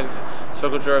Flag,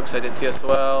 Circle Jerks, I did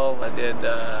TSOL, I did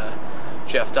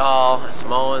Jeff Dahl,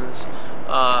 Samoans,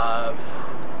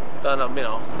 done, you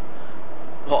know,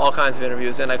 all kinds of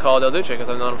interviews, and I called El Duce because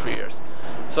I've known him for years.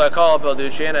 So I called up El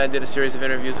Duce, and I did a series of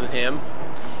interviews with him.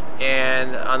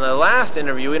 And on the last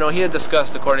interview, you know, he had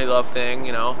discussed the Courtney Love thing,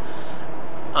 you know.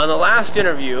 On the last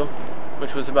interview,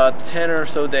 which was about 10 or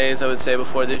so days, I would say,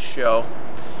 before this show,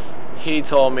 he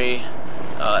told me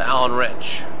Alan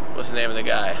Wrench was the name of the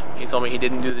guy. He told me he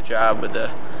didn't do the job with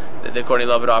the Courtney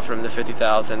Love had offered him the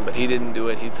 $50,000, but he didn't do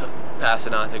it. He passed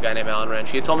it on to a guy named Alan Wrench.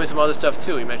 He had told me some other stuff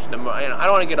too. He mentioned, you know, I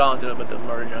don't want to get all into it, but the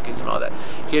murder junkies and all that.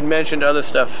 He had mentioned other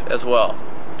stuff as well.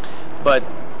 But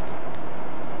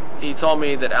he told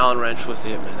me that Alan Wrench was the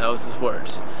hitman. That was his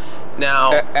words.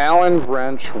 Now, Alan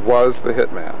Wrench was the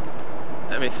hitman.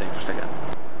 Let me think for a second.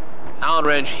 Alan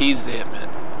Wrench, he's the hitman.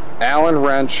 Alan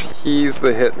Wrench, he's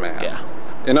the hitman. Yeah.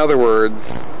 In other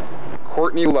words,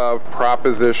 Courtney Love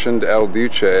propositioned El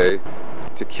Duce to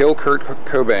kill Kurt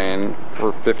Cobain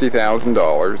for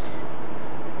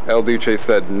 $50,000. El Duce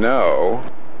said no.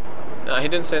 No, he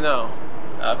didn't say no,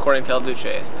 according to El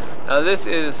Duce. Now, this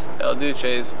is El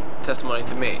Duce's testimony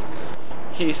to me.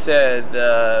 He said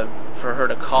for her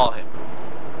to call him.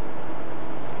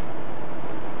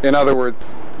 In other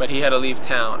words... But he had to leave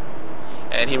town.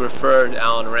 And he referred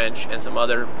Alan Wrench and some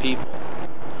other people.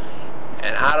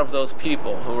 And out of those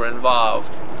people who were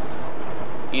involved,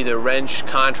 either Wrench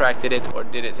contracted it or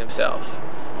did it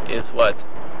himself, is what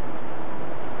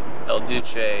El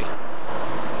Duce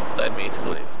led me to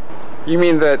believe. You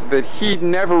mean that he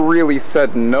never really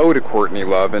said no to Courtney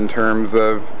Love in terms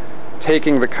of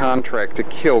taking the contract to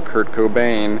kill Kurt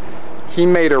Cobain? He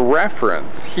made a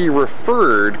reference. He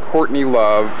referred Courtney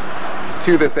Love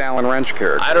to this Alan Wrench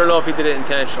character. I don't know if he did it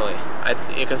intentionally.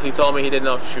 Because he told me he didn't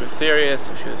know if she was serious,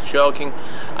 if she was joking.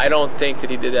 I don't think that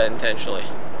he did that intentionally.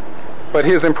 But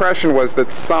his impression was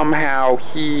that somehow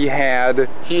he had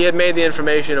made the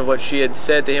information of what she had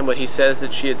said to him, what he says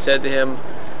that she had said to him,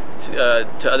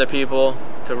 to other people,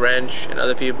 to Wrench and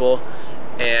other people,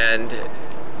 and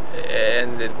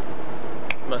it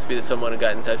must be that someone had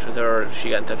got in touch with her, or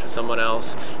she got in touch with someone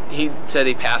else. He said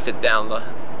he passed it over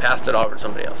to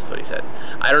somebody else. That's what he said.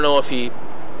 I don't know if he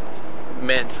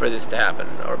meant for this to happen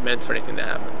or meant for anything to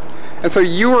happen. And so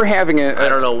you were having I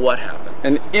don't know what happened.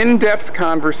 An in-depth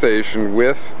conversation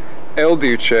with El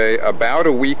Duce about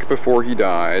a week before he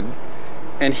died,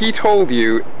 and he told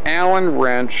you, Alan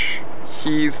Wrench,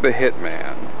 he's the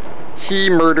hitman. He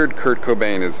murdered Kurt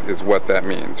Cobain is what that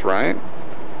means, right?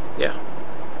 Yeah.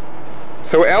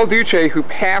 So El Duce, who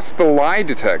passed the lie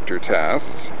detector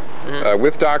test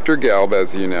with Dr. Gelb,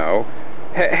 as you know,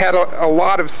 had a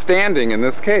lot of standing in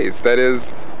this case. That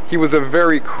is, he was a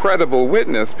very credible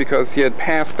witness because he had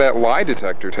passed that lie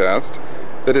detector test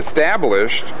that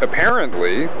established,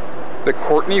 apparently, that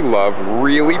Courtney Love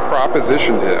really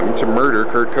propositioned him to murder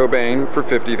Kurt Cobain for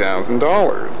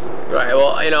 $50,000. Right,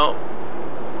 well, you know,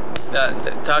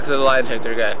 talk to the lie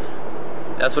detector guy.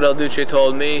 That's what El Duce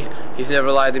told me. He's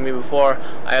never lied to me before.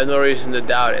 I have no reason to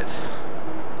doubt it.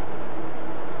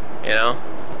 You know?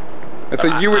 And so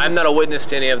I'm not a witness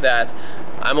to any of that.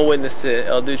 I'm a witness to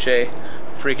El Duce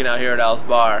freaking out here at Al's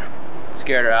bar,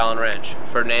 scared of Alan Wrench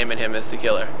for naming him as the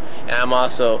killer. And I'm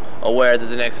also aware that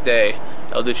the next day,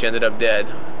 El Duce ended up dead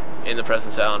in the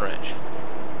presence of Alan Wrench.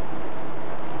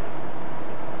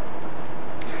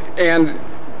 And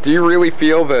do you really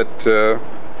feel that,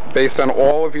 based on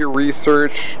all of your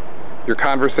research, your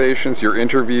conversations, your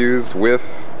interviews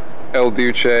with El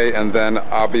Duce, and then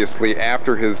obviously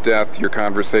after his death, your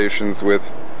conversations with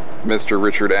Mr.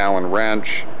 Richard Alan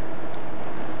Wrench,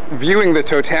 viewing the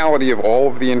totality of all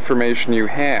of the information you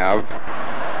have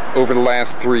over the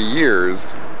last 3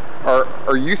 years,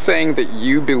 are you saying that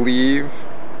you believe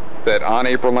that on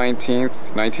April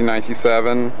 19th,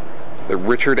 1997, that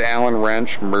Richard Alan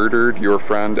Wrench murdered your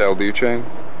friend El Duce?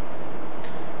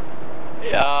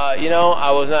 You know,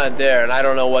 I was not there, and I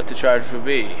don't know what the charge would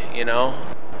be, you know?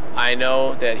 I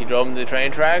know that he drove him to the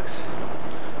train tracks.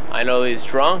 I know he's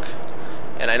drunk.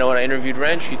 And I know when I interviewed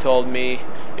Wrench, he told me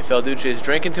if El Duce is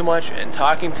drinking too much and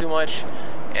talking too much,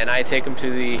 and I take him to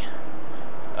the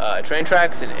train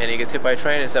tracks and he gets hit by a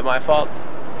train, is that my fault?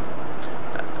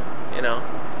 You know?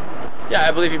 Yeah,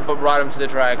 I believe he brought him to the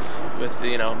tracks with,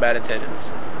 you know, bad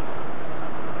intentions.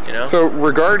 You know? So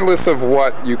regardless of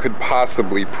what you could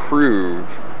possibly prove,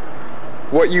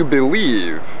 what you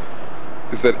believe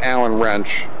is that Alan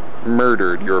Wrench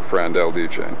murdered your friend El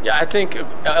Duce. Yeah, I think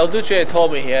El Duce had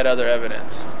told me he had other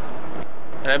evidence.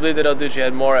 And I believe that El Duce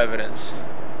had more evidence.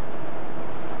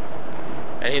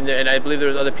 And I believe there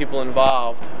was other people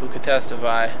involved who could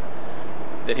testify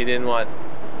that he didn't want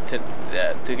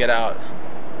to get out.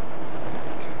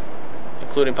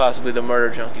 Including possibly the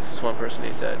Murder Junkies, is one person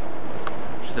he said.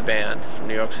 Which is a band from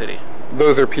New York City.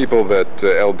 Those are people that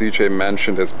El Duce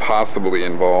mentioned as possibly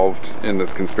involved in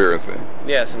this conspiracy.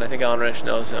 Yes, and I think Alan Wrench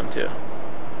knows them too.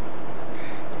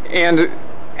 And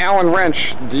Alan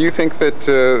Wrench, do you think that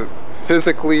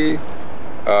physically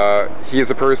he is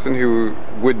a person who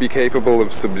would be capable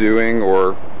of subduing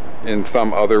or in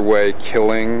some other way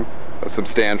killing a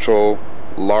substantial,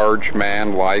 large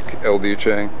man like El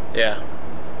Duce? Yeah.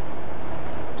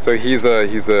 So he's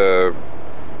a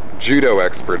judo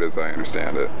expert, as I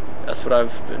understand it. That's what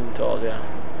I've been told, yeah.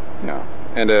 Yeah,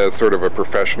 and a sort of a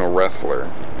professional wrestler.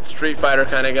 Street fighter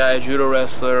kind of guy, judo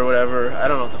wrestler or whatever. I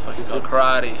don't know what the fuck you call it.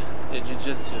 Karate,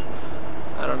 jiu-jitsu.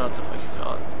 I don't know what the fuck you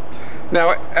call it.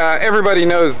 Now, everybody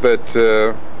knows that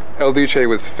El Duce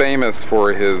was famous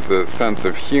for his sense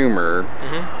of humor,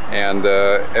 and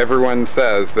everyone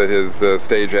says that his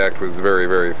stage act was very,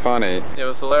 very funny. It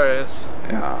was hilarious.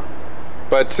 Yeah,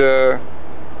 but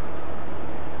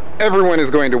everyone is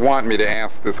going to want me to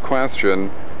ask this question.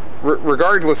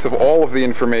 Regardless of all of the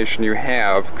information you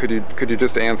have, could you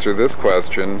just answer this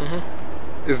question?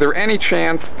 Is there any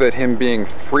chance that him being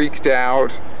freaked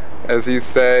out, as you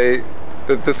say,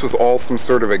 that this was all some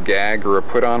sort of a gag or a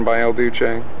put-on by El Duce?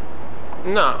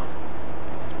 No.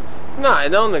 No, I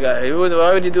know the guy.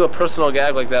 Why would you do a personal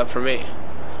gag like that for me?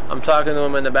 I'm talking to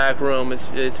him in the back room.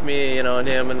 It's me, you know, and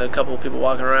him and a couple of people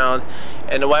walking around.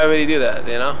 And why would he do that,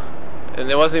 you know? And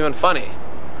it wasn't even funny.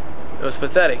 It was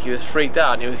pathetic. He was freaked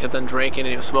out, and he kept on drinking,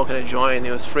 and he was smoking a joint, and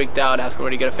he was freaked out, asking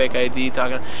where to get a fake ID,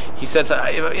 talking. He said,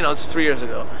 you know, it's 3 years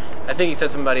ago. I think he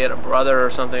said somebody had a brother or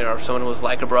something, or someone who was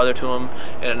like a brother to him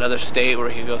in another state where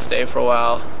he could go stay for a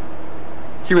while.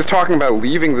 He was talking about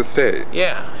leaving the state.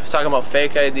 Yeah, he was talking about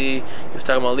fake ID. He was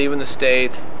talking about leaving the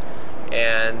state,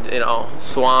 and you know,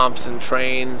 swamps and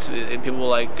trains. And people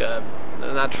like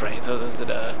not trains. What was it?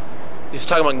 He was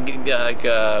talking about like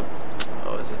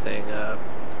what was the thing?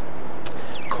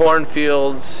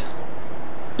 Cornfields.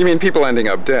 You mean people ending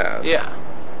up dead? Yeah.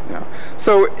 Yeah.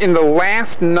 So in the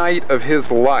last night of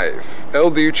his life,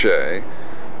 El Duce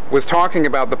was talking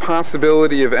about the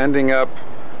possibility of ending up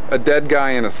a dead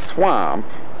guy in a swamp.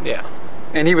 Yeah.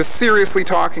 And he was seriously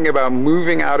talking about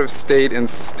moving out of state and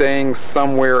staying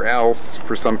somewhere else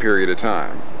for some period of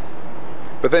time.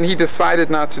 But then he decided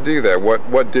not to do that.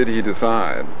 What did he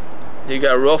decide? He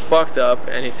got real fucked up,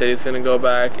 and he said he was going to go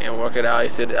back and work it out. He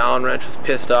said Alan Wrench was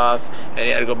pissed off, and he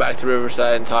had to go back to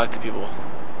Riverside and talk to people.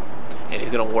 And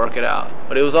he's going to work it out.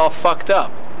 But it was all fucked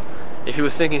up. If he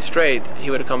was thinking straight, he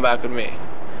would have come back with me.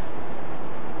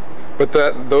 But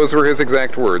those were his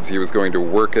exact words. He was going to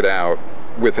work it out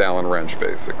with Alan Wrench,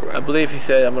 basically. I believe he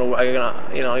said, I'm gonna,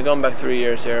 you know, he's going back 3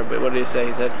 years here, but what did he say?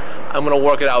 He said, I'm going to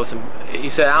work it out with him. He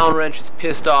said Alan Wrench is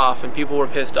pissed off, and people were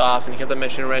pissed off, and he kept on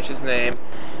mentioning Wrench's name.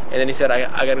 And then he said,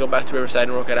 I got to go back to Riverside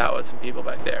and work it out with some people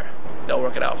back there. They'll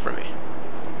work it out for me.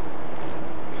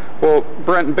 Well,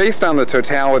 Brent, based on the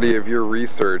totality of your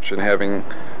research and having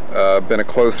been a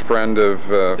close friend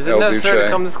of El Duce... Is it necessary to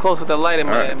come this close with the light in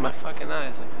my fucking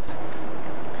eyes like this?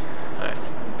 All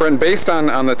right. Brent, based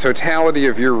on the totality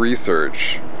of your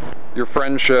research, your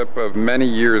friendship of many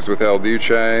years with El Duce,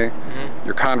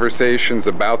 your conversations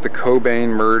about the Cobain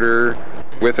murder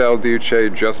with El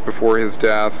Duce just before his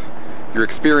death, your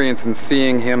experience in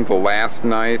seeing him the last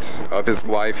night of his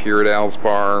life here at Al's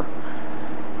Bar,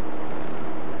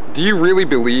 do you really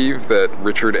believe that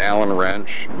Richard Allen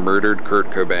Wrench murdered Kurt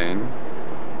Cobain?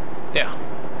 Yeah.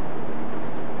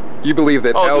 You believe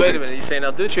that Oh, wait a minute. You're saying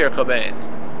El Duce or Cobain?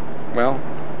 Well,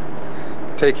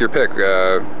 take your pick.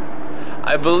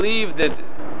 I believe that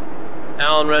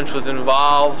Alan Wrench was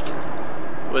involved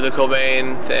with the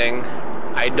Cobain thing.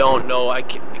 I don't know. I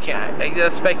can't.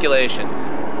 That's speculation.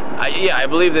 Yeah, I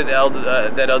believe that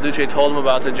El Duce told him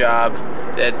about the job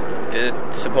that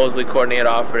supposedly Courtney had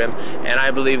offered him, and I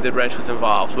believe that Wrench was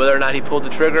involved. Whether or not he pulled the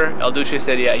trigger, El Duce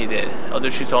said, yeah, he did. El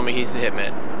Duce told me he's the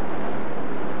hitman.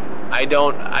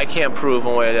 I can't prove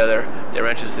one way or the other that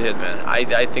Wrench is the hitman.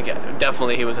 I think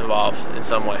definitely he was involved in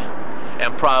some way,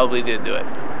 and probably did do it.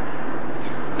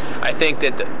 I think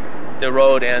that the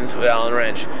road ends with Alan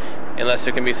Wrench, unless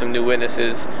there can be some new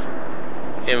witnesses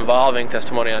involving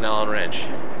testimony on Alan Wrench.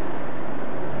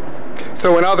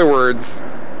 So in other words,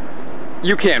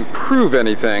 you can't prove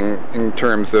anything in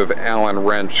terms of Alan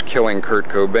Wrench killing Kurt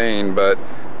Cobain, but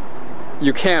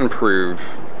you can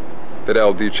prove that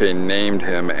El Duce named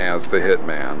him as the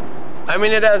hitman. I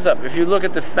mean, it adds up. If you look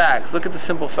at the facts, look at the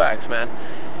simple facts, man.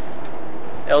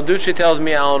 El Duce tells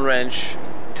me Alan Wrench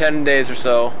 10 days or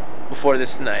so before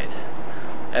this night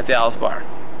at the Al's Bar.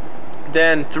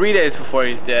 Then 3 days before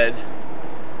he's dead,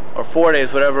 or 4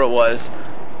 days, whatever it was,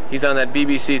 he's on that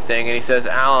BBC thing, and he says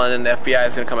Alan and the FBI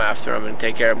is going to come after him and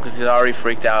take care of him because he's already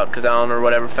freaked out because Alan or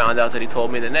whatever found out that he told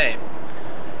me the name.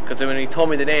 Because when he told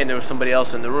me the name, there was somebody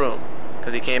else in the room.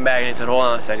 Because he came back and he said, hold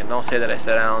on a second, don't say that I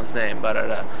said Alan's name,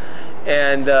 blah-da-da.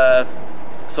 And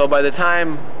so by the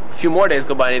time a few more days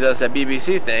go by and he does that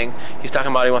BBC thing, he's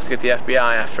talking about he wants to get the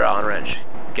FBI after Alan Wrench.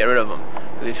 Get rid of him.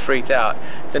 Because he's freaked out.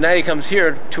 The night he comes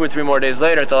here, 2 or 3 more days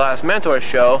later at the last Mentor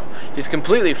show, he's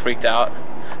completely freaked out.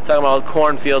 Talking about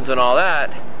cornfields and all that,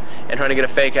 and trying to get a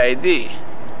fake ID.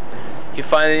 He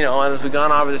finally, you know, and as we've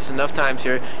gone over this enough times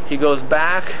here, he goes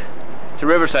back to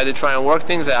Riverside to try and work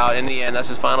things out. In the end, that's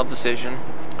his final decision.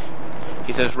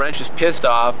 He says Wrench is pissed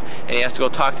off, and he has to go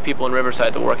talk to people in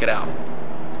Riverside to work it out.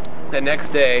 The next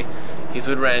day, he's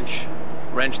with Wrench.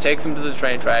 Wrench takes him to the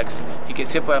train tracks. He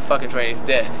gets hit by a fucking train. He's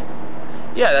dead.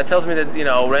 Yeah, that tells me that, you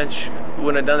know, Wrench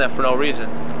wouldn't have done that for no reason.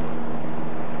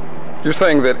 You're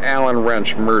saying that Alan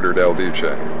Wrench murdered El Duce?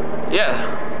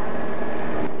 Yeah.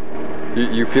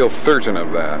 You feel certain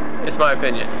of that? It's my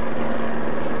opinion.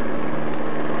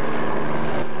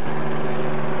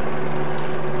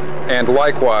 And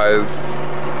likewise,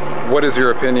 what is your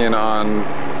opinion on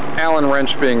Alan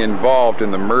Wrench being involved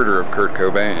in the murder of Kurt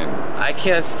Cobain? I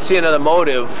can't see another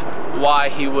motive why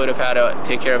he would have had to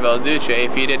take care of El Duce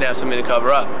if he didn't have something to cover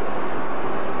up.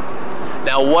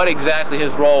 Now, what exactly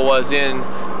his role was in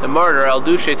the murder, El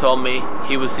Duce told me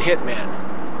he was the hitman.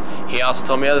 He also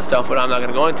told me other stuff, but I'm not going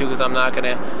to go into because I'm not going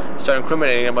to start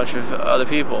incriminating a bunch of other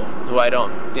people who I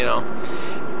don't, you know,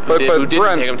 who didn't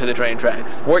Brent, take him to the train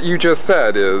tracks. What you just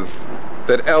said is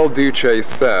that El Duce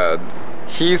said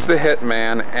he's the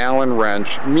hitman, Alan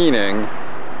Wrench, meaning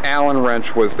Alan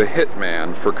Wrench was the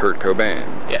hitman for Kurt Cobain.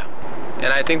 Yeah.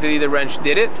 And I think that either Wrench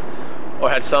did it or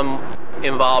had some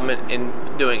involvement in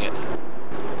doing it.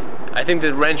 I think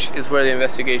that Wrench is where the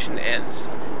investigation ends.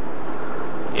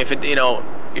 If it, you know,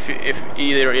 if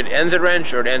either it ends at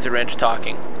Wrench or it ends at Wrench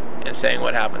talking and saying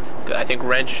what happened. I think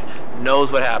Wrench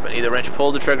knows what happened. Either Wrench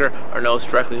pulled the trigger or knows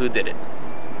directly who did it.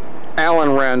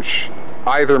 Alan Wrench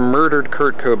either murdered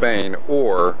Kurt Cobain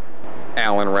or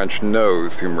Alan Wrench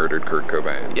knows who murdered Kurt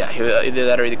Cobain. Yeah, either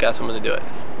that or he got someone to do it.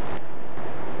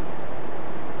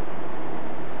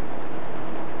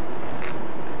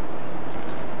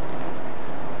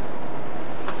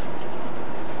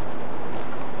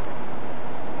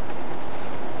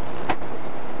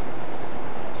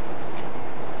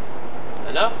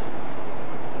 Enough?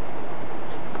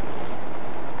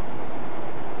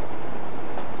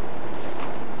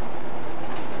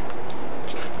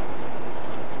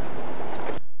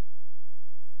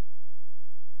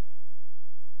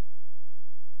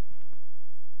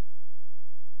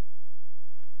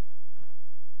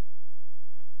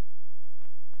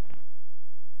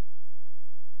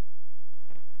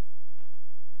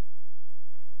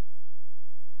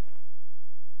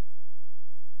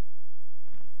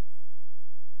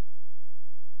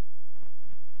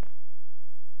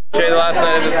 The last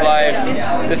night of his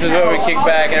life. This is where we kick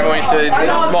back and everyone used to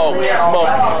smoke.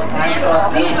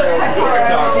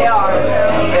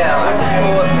 Yeah, which is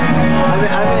cool.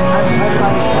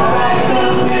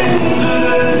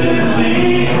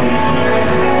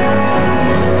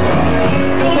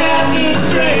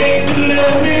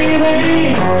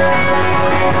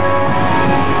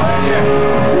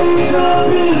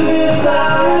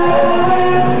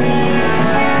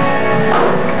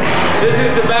 This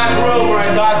is the back room where I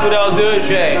talked with El Duce.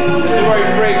 This is where he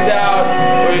freaked out,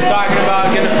 where he's talking about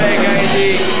getting a fake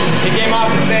ID. He came off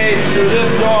the stage through this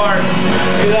door.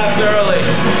 He left early.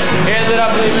 He ended up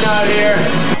leaving out here.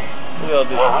 Look at El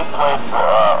Duce.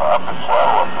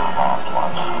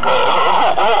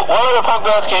 What other punk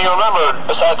bands can you remember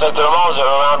besides like the Ramones that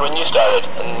were around when you started?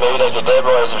 And maybe like the Dead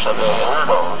Boys or something?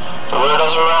 The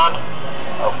Weirdos were around?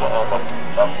 Okay,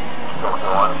 that's still the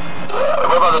one. Yeah,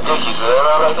 what about the Dickies? Were they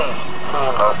around, I think?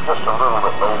 Just a little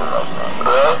bit later, I think.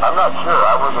 Really? I'm not sure.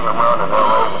 I wasn't around in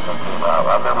L.A. when they came out.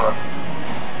 I remember...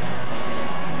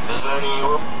 Is there any...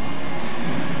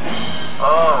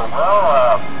 Oh,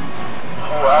 well,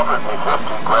 she offered me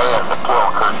 $50,000 to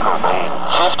kill Kurt Cobain.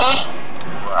 50?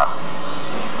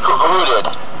 Who did?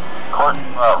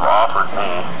 Courtney Love offered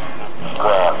me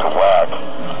 $50,000 to whack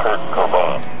Kurt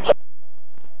Cobain.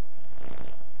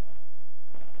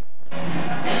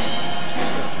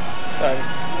 Sorry.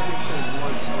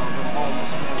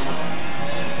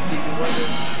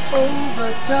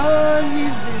 Over time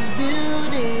we've been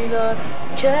building our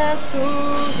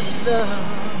castles of love.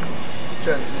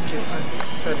 Trying to get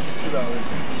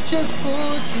 $2 just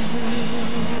for two.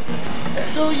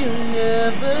 Though you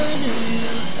never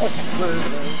knew were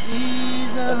the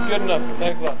reason. That's good enough.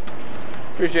 Thanks a lot.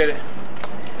 Appreciate it.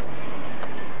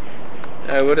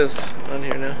 Alright, what is on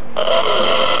here now?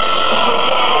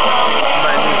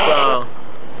 My new song.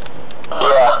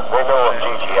 Yeah, they know of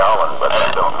G.G. Allen, but they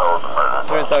don't know of the murder.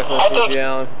 We're gonna talk about G.G.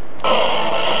 Allen.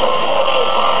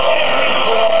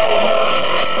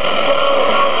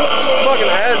 It's fucking, I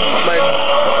had my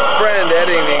friend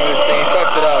editing this thing, he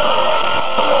fucked it up.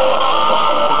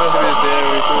 It's supposed to be just the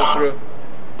interview, threw it through.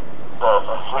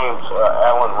 His name's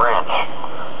Alan Wrench.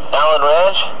 Alan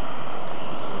Wrench?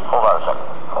 Hold on a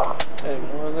second. Hold on. Hey,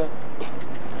 what was that?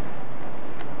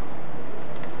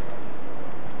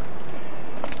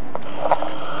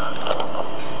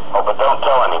 Oh, but don't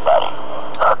tell anybody.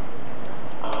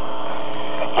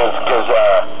 Because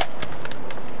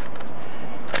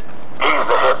he's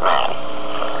the hitman.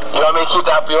 You want me to keep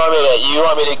that? You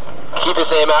want me to keep his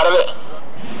name out of it?